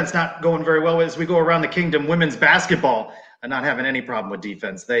defense not going very well as we go around the kingdom. Women's basketball not having any problem with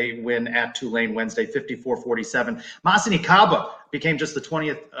defense. They win at Tulane Wednesday, 54-47. Masini Kaba became just the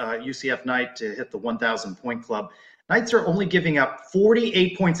 20th UCF Knight to hit the 1,000-point club. Knights are only giving up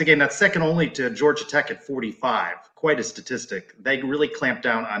 48 points a game. That's second only to Georgia Tech at 45. Quite a statistic. They really clamped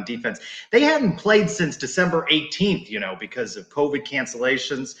down on defense. They hadn't played since December 18th, because of COVID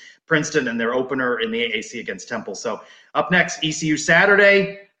cancellations, Princeton and their opener in the AAC against Temple. So up next, ECU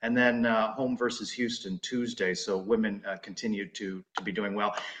Saturday, and then home versus Houston Tuesday. So women continue to be doing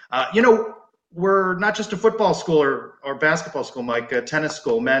well. We're not just a football school or basketball school, Mike, a tennis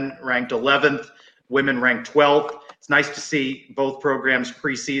school. Men ranked 11th, women ranked 12th. It's nice to see both programs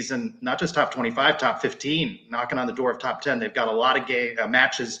preseason, not just top 25, top 15, knocking on the door of top 10. They've got a lot of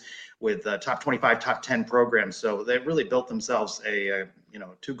matches with top 25, top 10 programs. So they've really built themselves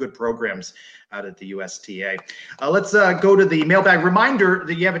two good programs out at the USTA. Let's go to the mailbag. Reminder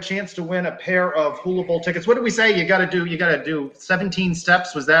that you have a chance to win a pair of Hula Bowl tickets. What did we say? You got to do 17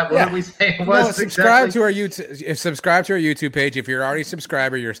 steps. Was that what did we say? It was subscribe to our YouTube page. If you're already a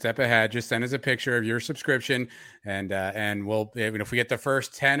subscriber, you're a step ahead. Just send us a picture of your subscription, and we'll, if we get the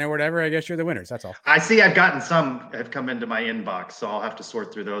first 10 or whatever, I guess you're the winners. That's all. I see. I've gotten some have come into my inbox, so I'll have to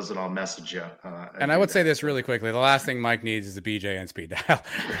sort through those and I'll message you. And I would say this really quickly: the last thing Mike needs is a BJ and speed dial.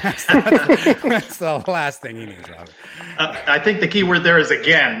 That's the last thing he needs, Robert. I think the key word there is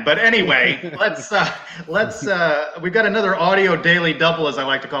again. But anyway, let's we've got another audio daily double, as I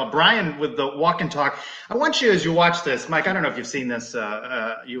like to call it. Brian with the walk and talk. I want you, as you watch this, Mike, I don't know if you've seen this,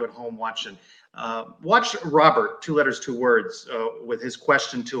 you at home watching. Watch Robert, 2 letters, 2 words, with his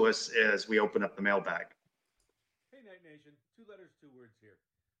question to us as we open up the mailbag. Hey, Night Nation, 2 letters, 2 words here.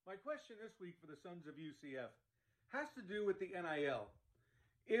 My question this week for the Sons of UCF has to do with the NIL.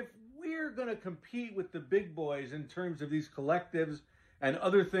 If we're going to compete with the big boys in terms of these collectives and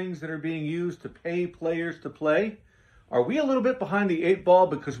other things that are being used to pay players to play, are we a little bit behind the 8 ball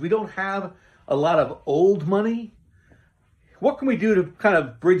because we don't have a lot of old money? What can we do to kind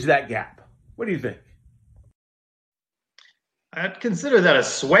of bridge that gap? What do you think? I'd consider that a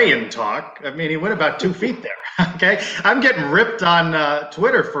swaying talk. I mean, he went about 2 feet there. Okay. I'm getting ripped on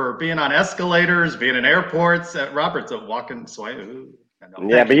Twitter for being on escalators, being in airports. Robert's a walking sway.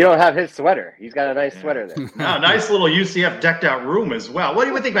 Yeah, but you don't have his sweater. He's got a nice sweater there. No, nice little UCF decked out room as well. What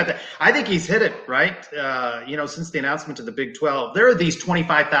do you think about that? I think he's hit it, right? Since the announcement of the Big 12, there are these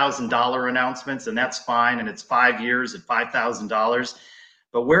 $25,000 announcements, and that's fine. And it's 5 years at $5,000.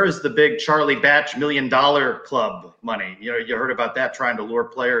 But where is the big Charlie Batch $1 million club money? You heard about that, trying to lure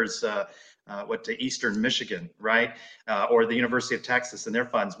players to Eastern Michigan, right? Or the University of Texas and their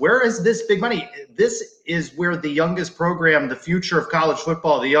funds. Where is this big money? This is where the youngest program, the future of college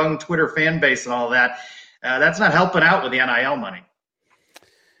football, the young Twitter fan base and all that, that's not helping out with the NIL money.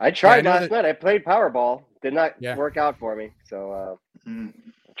 I tried last night. I played Powerball. Did not work out for me. So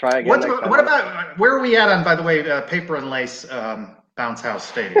try again. What about, where are we at on, by the way, paper and lace Bounce House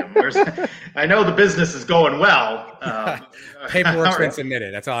Stadium. I know the business is going well. Paperwork's been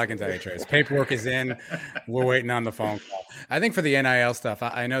submitted. That's all I can tell you, Trace. Paperwork is in. We're waiting on the phone call. I think for the NIL stuff,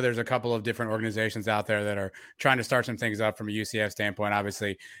 I know there's a couple of different organizations out there that are trying to start some things up from a UCF standpoint.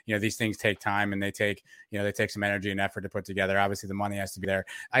 Obviously, these things take time and they take some energy and effort to put together. Obviously, the money has to be there.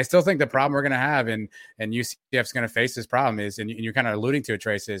 I still think the problem we're going to have, and UCF's going to face this problem is, and you're kind of alluding to it,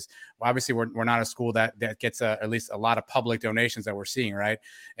 Trace, is obviously we're not a school that gets at least a lot of public donations that we're seeing, right?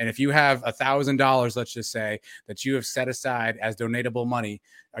 And if you have $1,000, let's just say, that you have set aside as donatable money,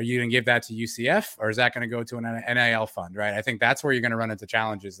 are you going to give that to UCF, or is that going to go to an NIL fund, right? I think that's where you're going to run into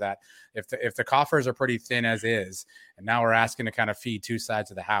challenges, that if the coffers are pretty thin as is, and now we're asking to kind of feed two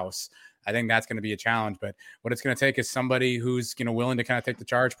sides of the house, I think that's going to be a challenge. But what it's going to take is somebody who's willing to kind of take the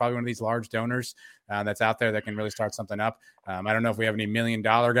charge, probably one of these large donors that's out there that can really start something up. I don't know if we have any $1 million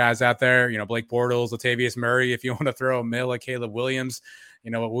guys out there, Blake Bortles, Latavius Murray. If you want to throw a mill at Caleb Williams, we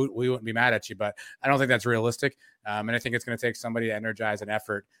wouldn't be mad at you, but I don't think that's realistic. And I think it's going to take somebody to energize an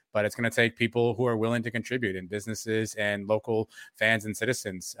effort, but it's going to take people who are willing to contribute, in businesses and local fans and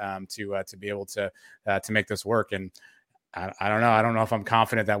citizens to be able to make this work. And I don't know. I don't know if I'm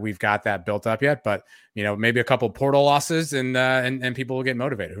confident that we've got that built up yet, but maybe a couple portal losses and people will get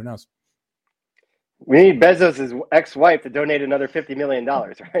motivated. Who knows? We need Bezos' ex-wife to donate another $50 million,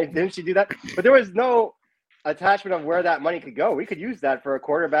 right? Didn't she do that? But there was no attachment of where that money could go. We could use that for a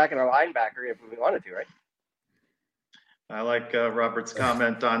quarterback and a linebacker if we wanted to, right? I like Robert's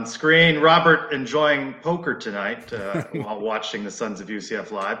comment on screen. Robert enjoying poker tonight while watching the Sons of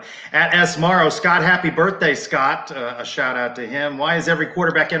UCF live. At S. Morrow, Scott, happy birthday, Scott. A shout out to him. Why is every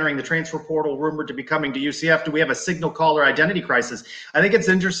quarterback entering the transfer portal rumored to be coming to UCF? Do we have a signal caller identity crisis? I think it's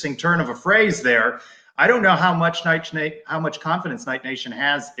an interesting turn of a phrase there. I don't know how much confidence Night Nation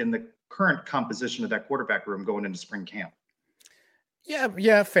has in the current composition of that quarterback room going into spring camp.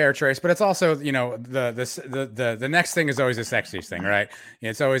 Yeah, fair, Trace. But it's also, the next thing is always the sexiest thing, right?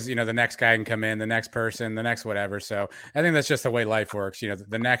 It's always, the next guy can come in, the next person, the next whatever. So I think that's just the way life works.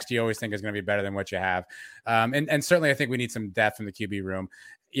 The next you always think is going to be better than what you have. And certainly I think we need some depth in the QB room.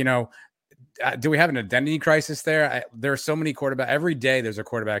 Do we have an identity crisis there? There are so many quarterbacks. Every day there's a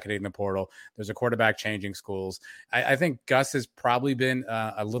quarterback hitting the portal. There's a quarterback changing schools. I think Gus has probably been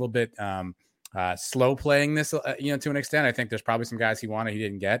a little bit slow playing this, to an extent. I think there's probably some guys he wanted, he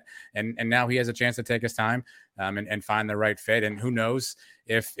didn't get. And now he has a chance to take his time and find the right fit. And who knows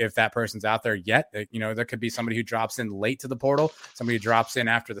if that person's out there yet. There could be somebody who drops in late to the portal, somebody who drops in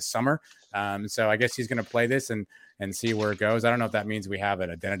after the summer. So I guess he's going to play this and see where it goes. I don't know if that means we have an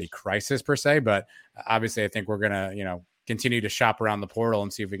identity crisis per se, but obviously I think we're going to, continue to shop around the portal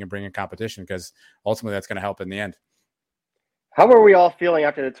and see if we can bring in competition, because ultimately that's going to help in the end. How were we all feeling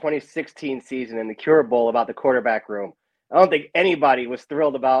after the 2016 season in the Cure Bowl about the quarterback room? I don't think anybody was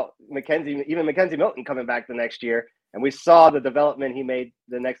thrilled about even Mackenzie Milton coming back the next year. And we saw the development he made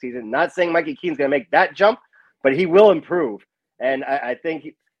the next season. Not saying Mikey Keaton's going to make that jump, but he will improve. And I think,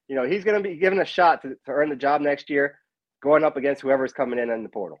 he's going to be given a shot to earn the job next year, going up against whoever's coming in the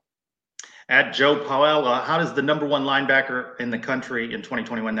portal. At Joe Powell, how does the number one linebacker in the country in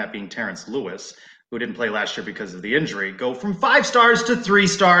 2021, that being Terrence Lewis, who didn't play last year because of the injury, go from 5 stars to 3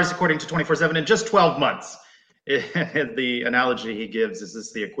 stars, according to 24/7, in just 12 months? The analogy he gives is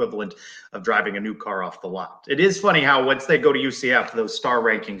this the equivalent of driving a new car off the lot. It is funny how once they go to UCF, those star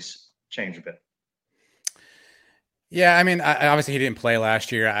rankings change a bit. Yeah, I mean, obviously he didn't play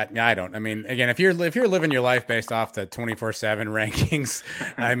last year. I don't. I mean, again, if you're living your life based off the 24/7 rankings,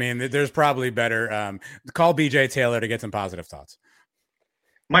 I mean, there's probably better. Call BJ Taylor to get some positive thoughts.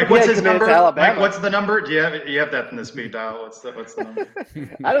 Mike, what's his number? Mike, what's the number? Do you have that in the speed dial? What's the number?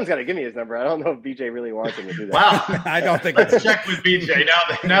 Adam's got to give me his number. I don't know if BJ really wants him to do that. Wow. I don't think. Let's check with BJ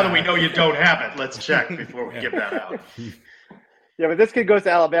now that we know you don't have it. Let's check before we give that out. Yeah, but this kid goes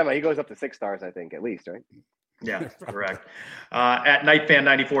to Alabama. He goes up to 6 stars, I think, at least, right? Yeah, correct. At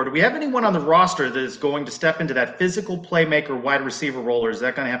NightFan94, do we have anyone on the roster that is going to step into that physical playmaker wide receiver role, or is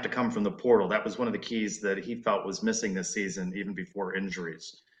that going to have to come from the portal? That was one of the keys that he felt was missing this season, even before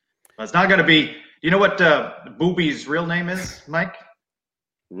injuries. It's not going to be – you know what Boobie's real name is, Mike?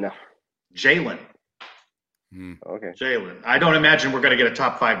 No. Jalen. Okay. Jalen. I don't imagine we're going to get a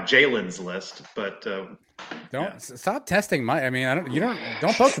top 5 Jalen's list, but stop testing Mike. I mean,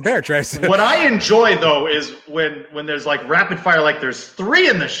 don't poke the bear, Trace. What I enjoy though is when there's like rapid fire, like there's 3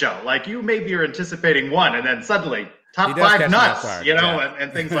 in the show. Like you maybe you're anticipating 1, and then suddenly top does 5 catch me nuts, off guard,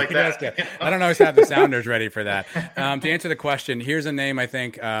 and things like that. I don't always have the sounders ready for that. To answer the question, here's a name I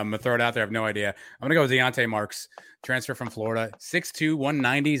think I'm going to throw it out there. I have no idea. I'm going to go with Deontay Marks, transfer from Florida. 6'2",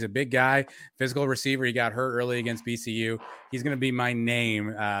 190. He's a big guy, physical receiver. He got hurt early against BCU. He's going to be my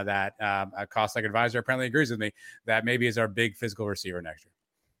name that a Cost-Like Advisor apparently agrees with me that maybe is our big physical receiver next year.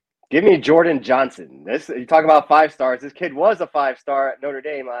 Give me Jordan Johnson. You talk about 5 stars. This kid was a 5-star at Notre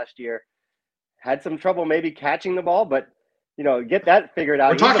Dame last year. Had some trouble maybe catching the ball, but get that figured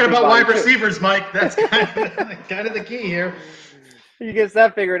out. We're talking about wide receivers, Mike. That's kind of the key here. He gets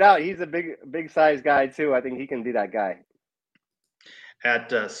that figured out. He's a big size guy too. I think he can be that guy.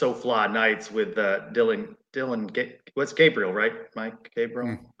 At SoFla Nights with Dylan, what's Gabriel, right? Mike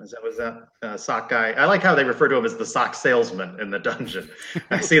Gabriel? Was that sock guy? I like how they refer to him as the sock salesman in the dungeon.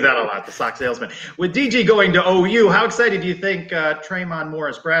 I see that a lot, the sock salesman. With DG going to OU, how excited do you think Tremon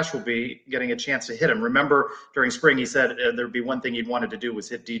Morris-Brash will be getting a chance to hit him? Remember, during spring, he said there'd be one thing he'd wanted to do was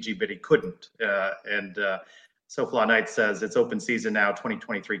hit DG, but he couldn't. SoFla Knight says it's open season now.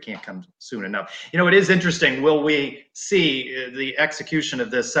 2023 can't come soon enough. It is interesting. Will we see the execution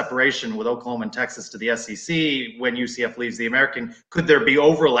of this separation with Oklahoma and Texas to the SEC when UCF leaves the American? Could there be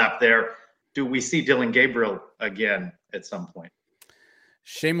overlap there? Do we see Dylan Gabriel again at some point?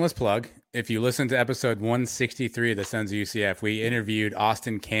 Shameless plug. If you listen to episode 163 of the Sons of UCF, we interviewed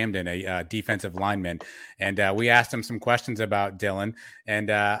Austin Camden, a defensive lineman, and we asked him some questions about Dylan.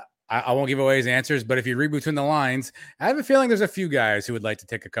 And I won't give away his answers, but if you read between the lines, I have a feeling there's a few guys who would like to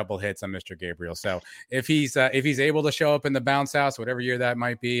take a couple hits on Mr. Gabriel. So if he's able to show up in the bounce house, whatever year that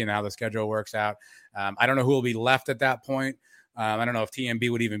might be, and how the schedule works out, I don't know who will be left at that point. I don't know if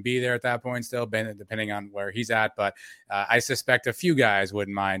TMB would even be there at that point still, depending on where he's at. But I suspect a few guys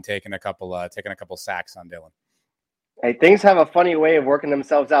wouldn't mind taking a couple sacks on Dylan. Hey, things have a funny way of working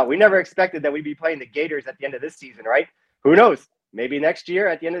themselves out. We never expected that we'd be playing the Gators at the end of this season, right? Who knows? Maybe next year,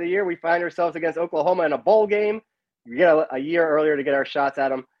 at the end of the year, we find ourselves against Oklahoma in a bowl game. We get a year earlier to get our shots at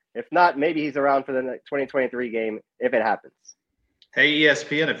him. If not, maybe he's around for the 2023 game if it happens. Hey,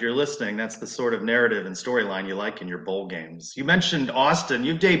 ESPN, if you're listening, that's the sort of narrative and storyline you like in your bowl games. You mentioned Austin.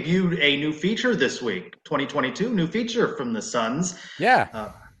 You've debuted a new feature this week, 2022, new feature from the Suns.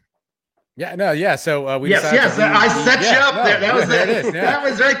 Yeah. So we yes. I set you up there. That was there. It is. Yeah. That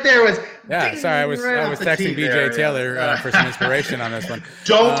was right there. Sorry, I was texting BJ Taylor for some inspiration on this one.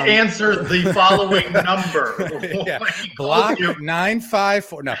 Don't answer the following number. Block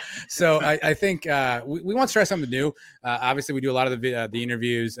 954. No. So I think we want to try something new. Obviously, we do a lot of the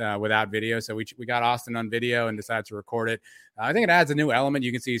interviews without video. So we got Austin on video and decided to record it. I think it adds a new element.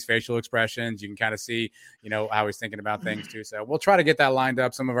 You can see his facial expressions. You can kind of see, how he's thinking about things too. So we'll try to get that lined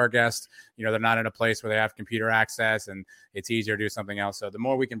up. Some of our guests, they're not in a place where they have computer access and it's easier to do something else. So the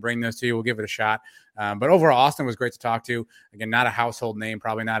more we can bring those to you, we'll give it a shot. But overall, Austin was great to talk to. Again, not a household name,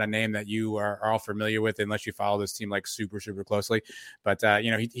 probably not a name that you are all familiar with unless you follow this team like super, super closely. But,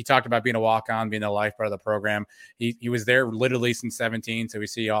 he talked about being a walk-on, being the lifeblood of the program. He was there literally since 2017. So we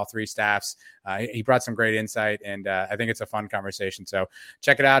see all 3 staffs. He brought some great insight, and I think it's a fun conversation. So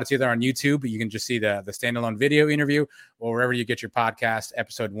check it out. It's either on YouTube, you can just see the standalone video interview, or wherever you get your podcast,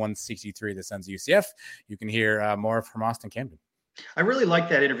 episode 163 of the Sons of UCF. You can hear more from Austin Camden. I really like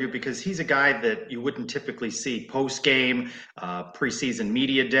that interview because he's a guy that you wouldn't typically see post-game, preseason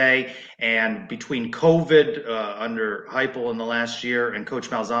media day. And between COVID under Heupel in the last year and Coach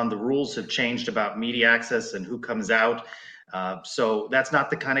Malzahn, the rules have changed about media access and who comes out. So that's not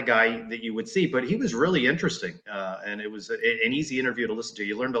the kind of guy that you would see, but he was really interesting. And it was an easy interview to listen to.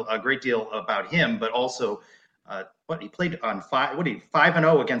 You learned a great deal about him, but also he played on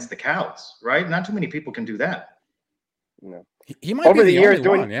 5-0 against the Cows, right? Not too many people can do that. No. He might over be the years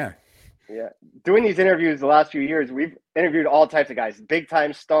doing, doing these interviews the last few years, we've interviewed all types of guys, big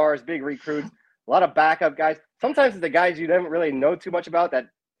time stars, big recruits, a lot of backup guys. Sometimes it's the guys you don't really know too much about that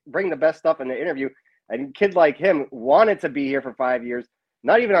bring the best stuff in the interview. And a kid like him wanted to be here for 5 years,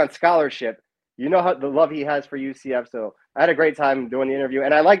 not even on scholarship. You know how the love he has for UCF. So I had a great time doing the interview,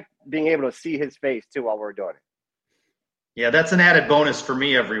 and I like being able to see his face too while we're doing it. Yeah, that's an added bonus for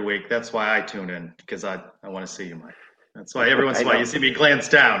me every week. That's why I tune in, because I want to see you, Mike. That's why every once in a while you see me glance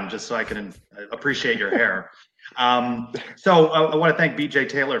down just so I can appreciate your hair. So I want to thank BJ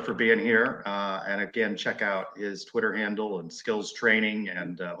Taylor for being here. And again, check out his Twitter handle and skills training.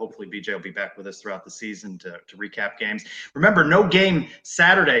 And hopefully BJ will be back with us throughout the season to recap games. Remember, no game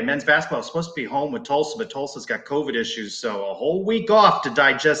Saturday. Men's basketball is supposed to be home with Tulsa, but Tulsa's got COVID issues. So a whole week off to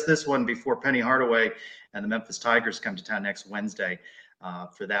digest this one before Penny Hardaway and the Memphis Tigers come to town next Wednesday.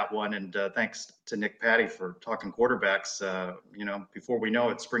 for that one. And thanks to Nick Patty for talking quarterbacks. Before we know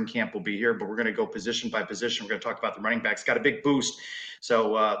it, spring camp will be here, but we're going to go position by position. We're going to talk about the running backs. Got a big boost.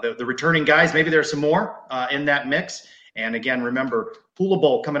 So the returning guys, maybe there's some more in that mix. And again, remember, Hula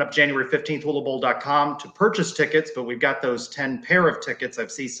Bowl coming up January 15th, hulabowl.com to purchase tickets, but we've got those 10 pair of tickets. I've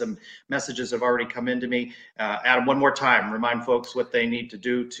seen some messages have already come into me. Adam, one more time, remind folks what they need to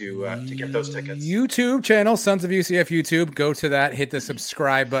do to get those tickets. YouTube channel, Sons of UCF YouTube. Go to that, hit the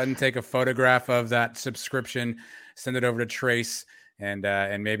subscribe button, take a photograph of that subscription, send it over to Trace, and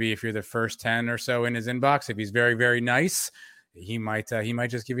maybe if you're the first 10 or so in his inbox, if he's very, very nice, he might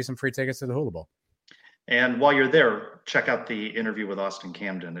just give you some free tickets to the Hula Bowl. And while you're there, check out the interview with Austin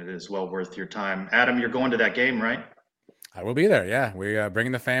Camden. It is well worth your time. Adam, you're going to that game, right? I will be there. Yeah, we're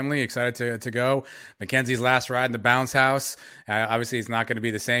bringing the family. Excited to go. Mackenzie's last ride in the bounce house. Obviously, it's not going to be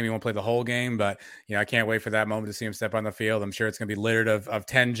the same. He won't play the whole game, but I can't wait for that moment to see him step on the field. I'm sure it's going to be littered of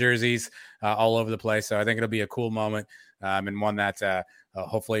 10 jerseys all over the place. So I think it'll be a cool moment and one that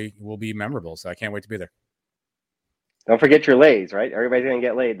hopefully will be memorable. So I can't wait to be there. Don't forget your lays, right? Everybody's going to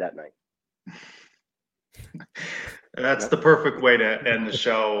get laid that night. That's the perfect way to end the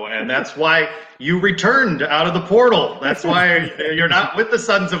show. And that's why you returned out of the portal. That's why you're not with the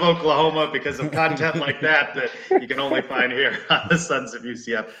Sons of Oklahoma, because of content like that you can only find here on the Sons of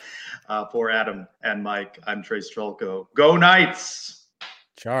UCF. For Adam and Mike, I'm Trace Trolko. Go Knights!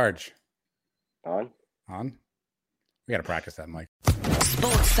 Charge. On. We got to practice that, Mike.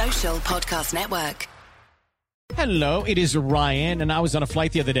 Sports Social Podcast Network. Hello, it is Ryan, and I was on a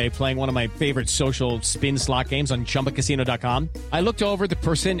flight the other day playing one of my favorite social spin slot games on ChumbaCasino.com. I looked over at the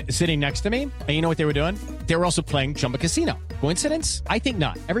person sitting next to me, and you know what they were doing? They were also playing Chumba Casino. Coincidence? I think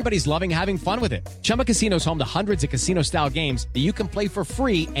not. Everybody's loving having fun with it. Chumba Casino is home to hundreds of casino-style games that you can play for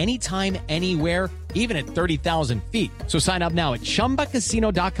free anytime, anywhere, even at 30,000 feet. So sign up now at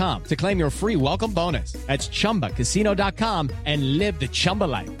ChumbaCasino.com to claim your free welcome bonus. That's ChumbaCasino.com and live the Chumba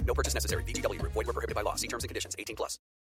life. No purchase necessary. VGW. Void where prohibited by law. See terms and conditions. 18+.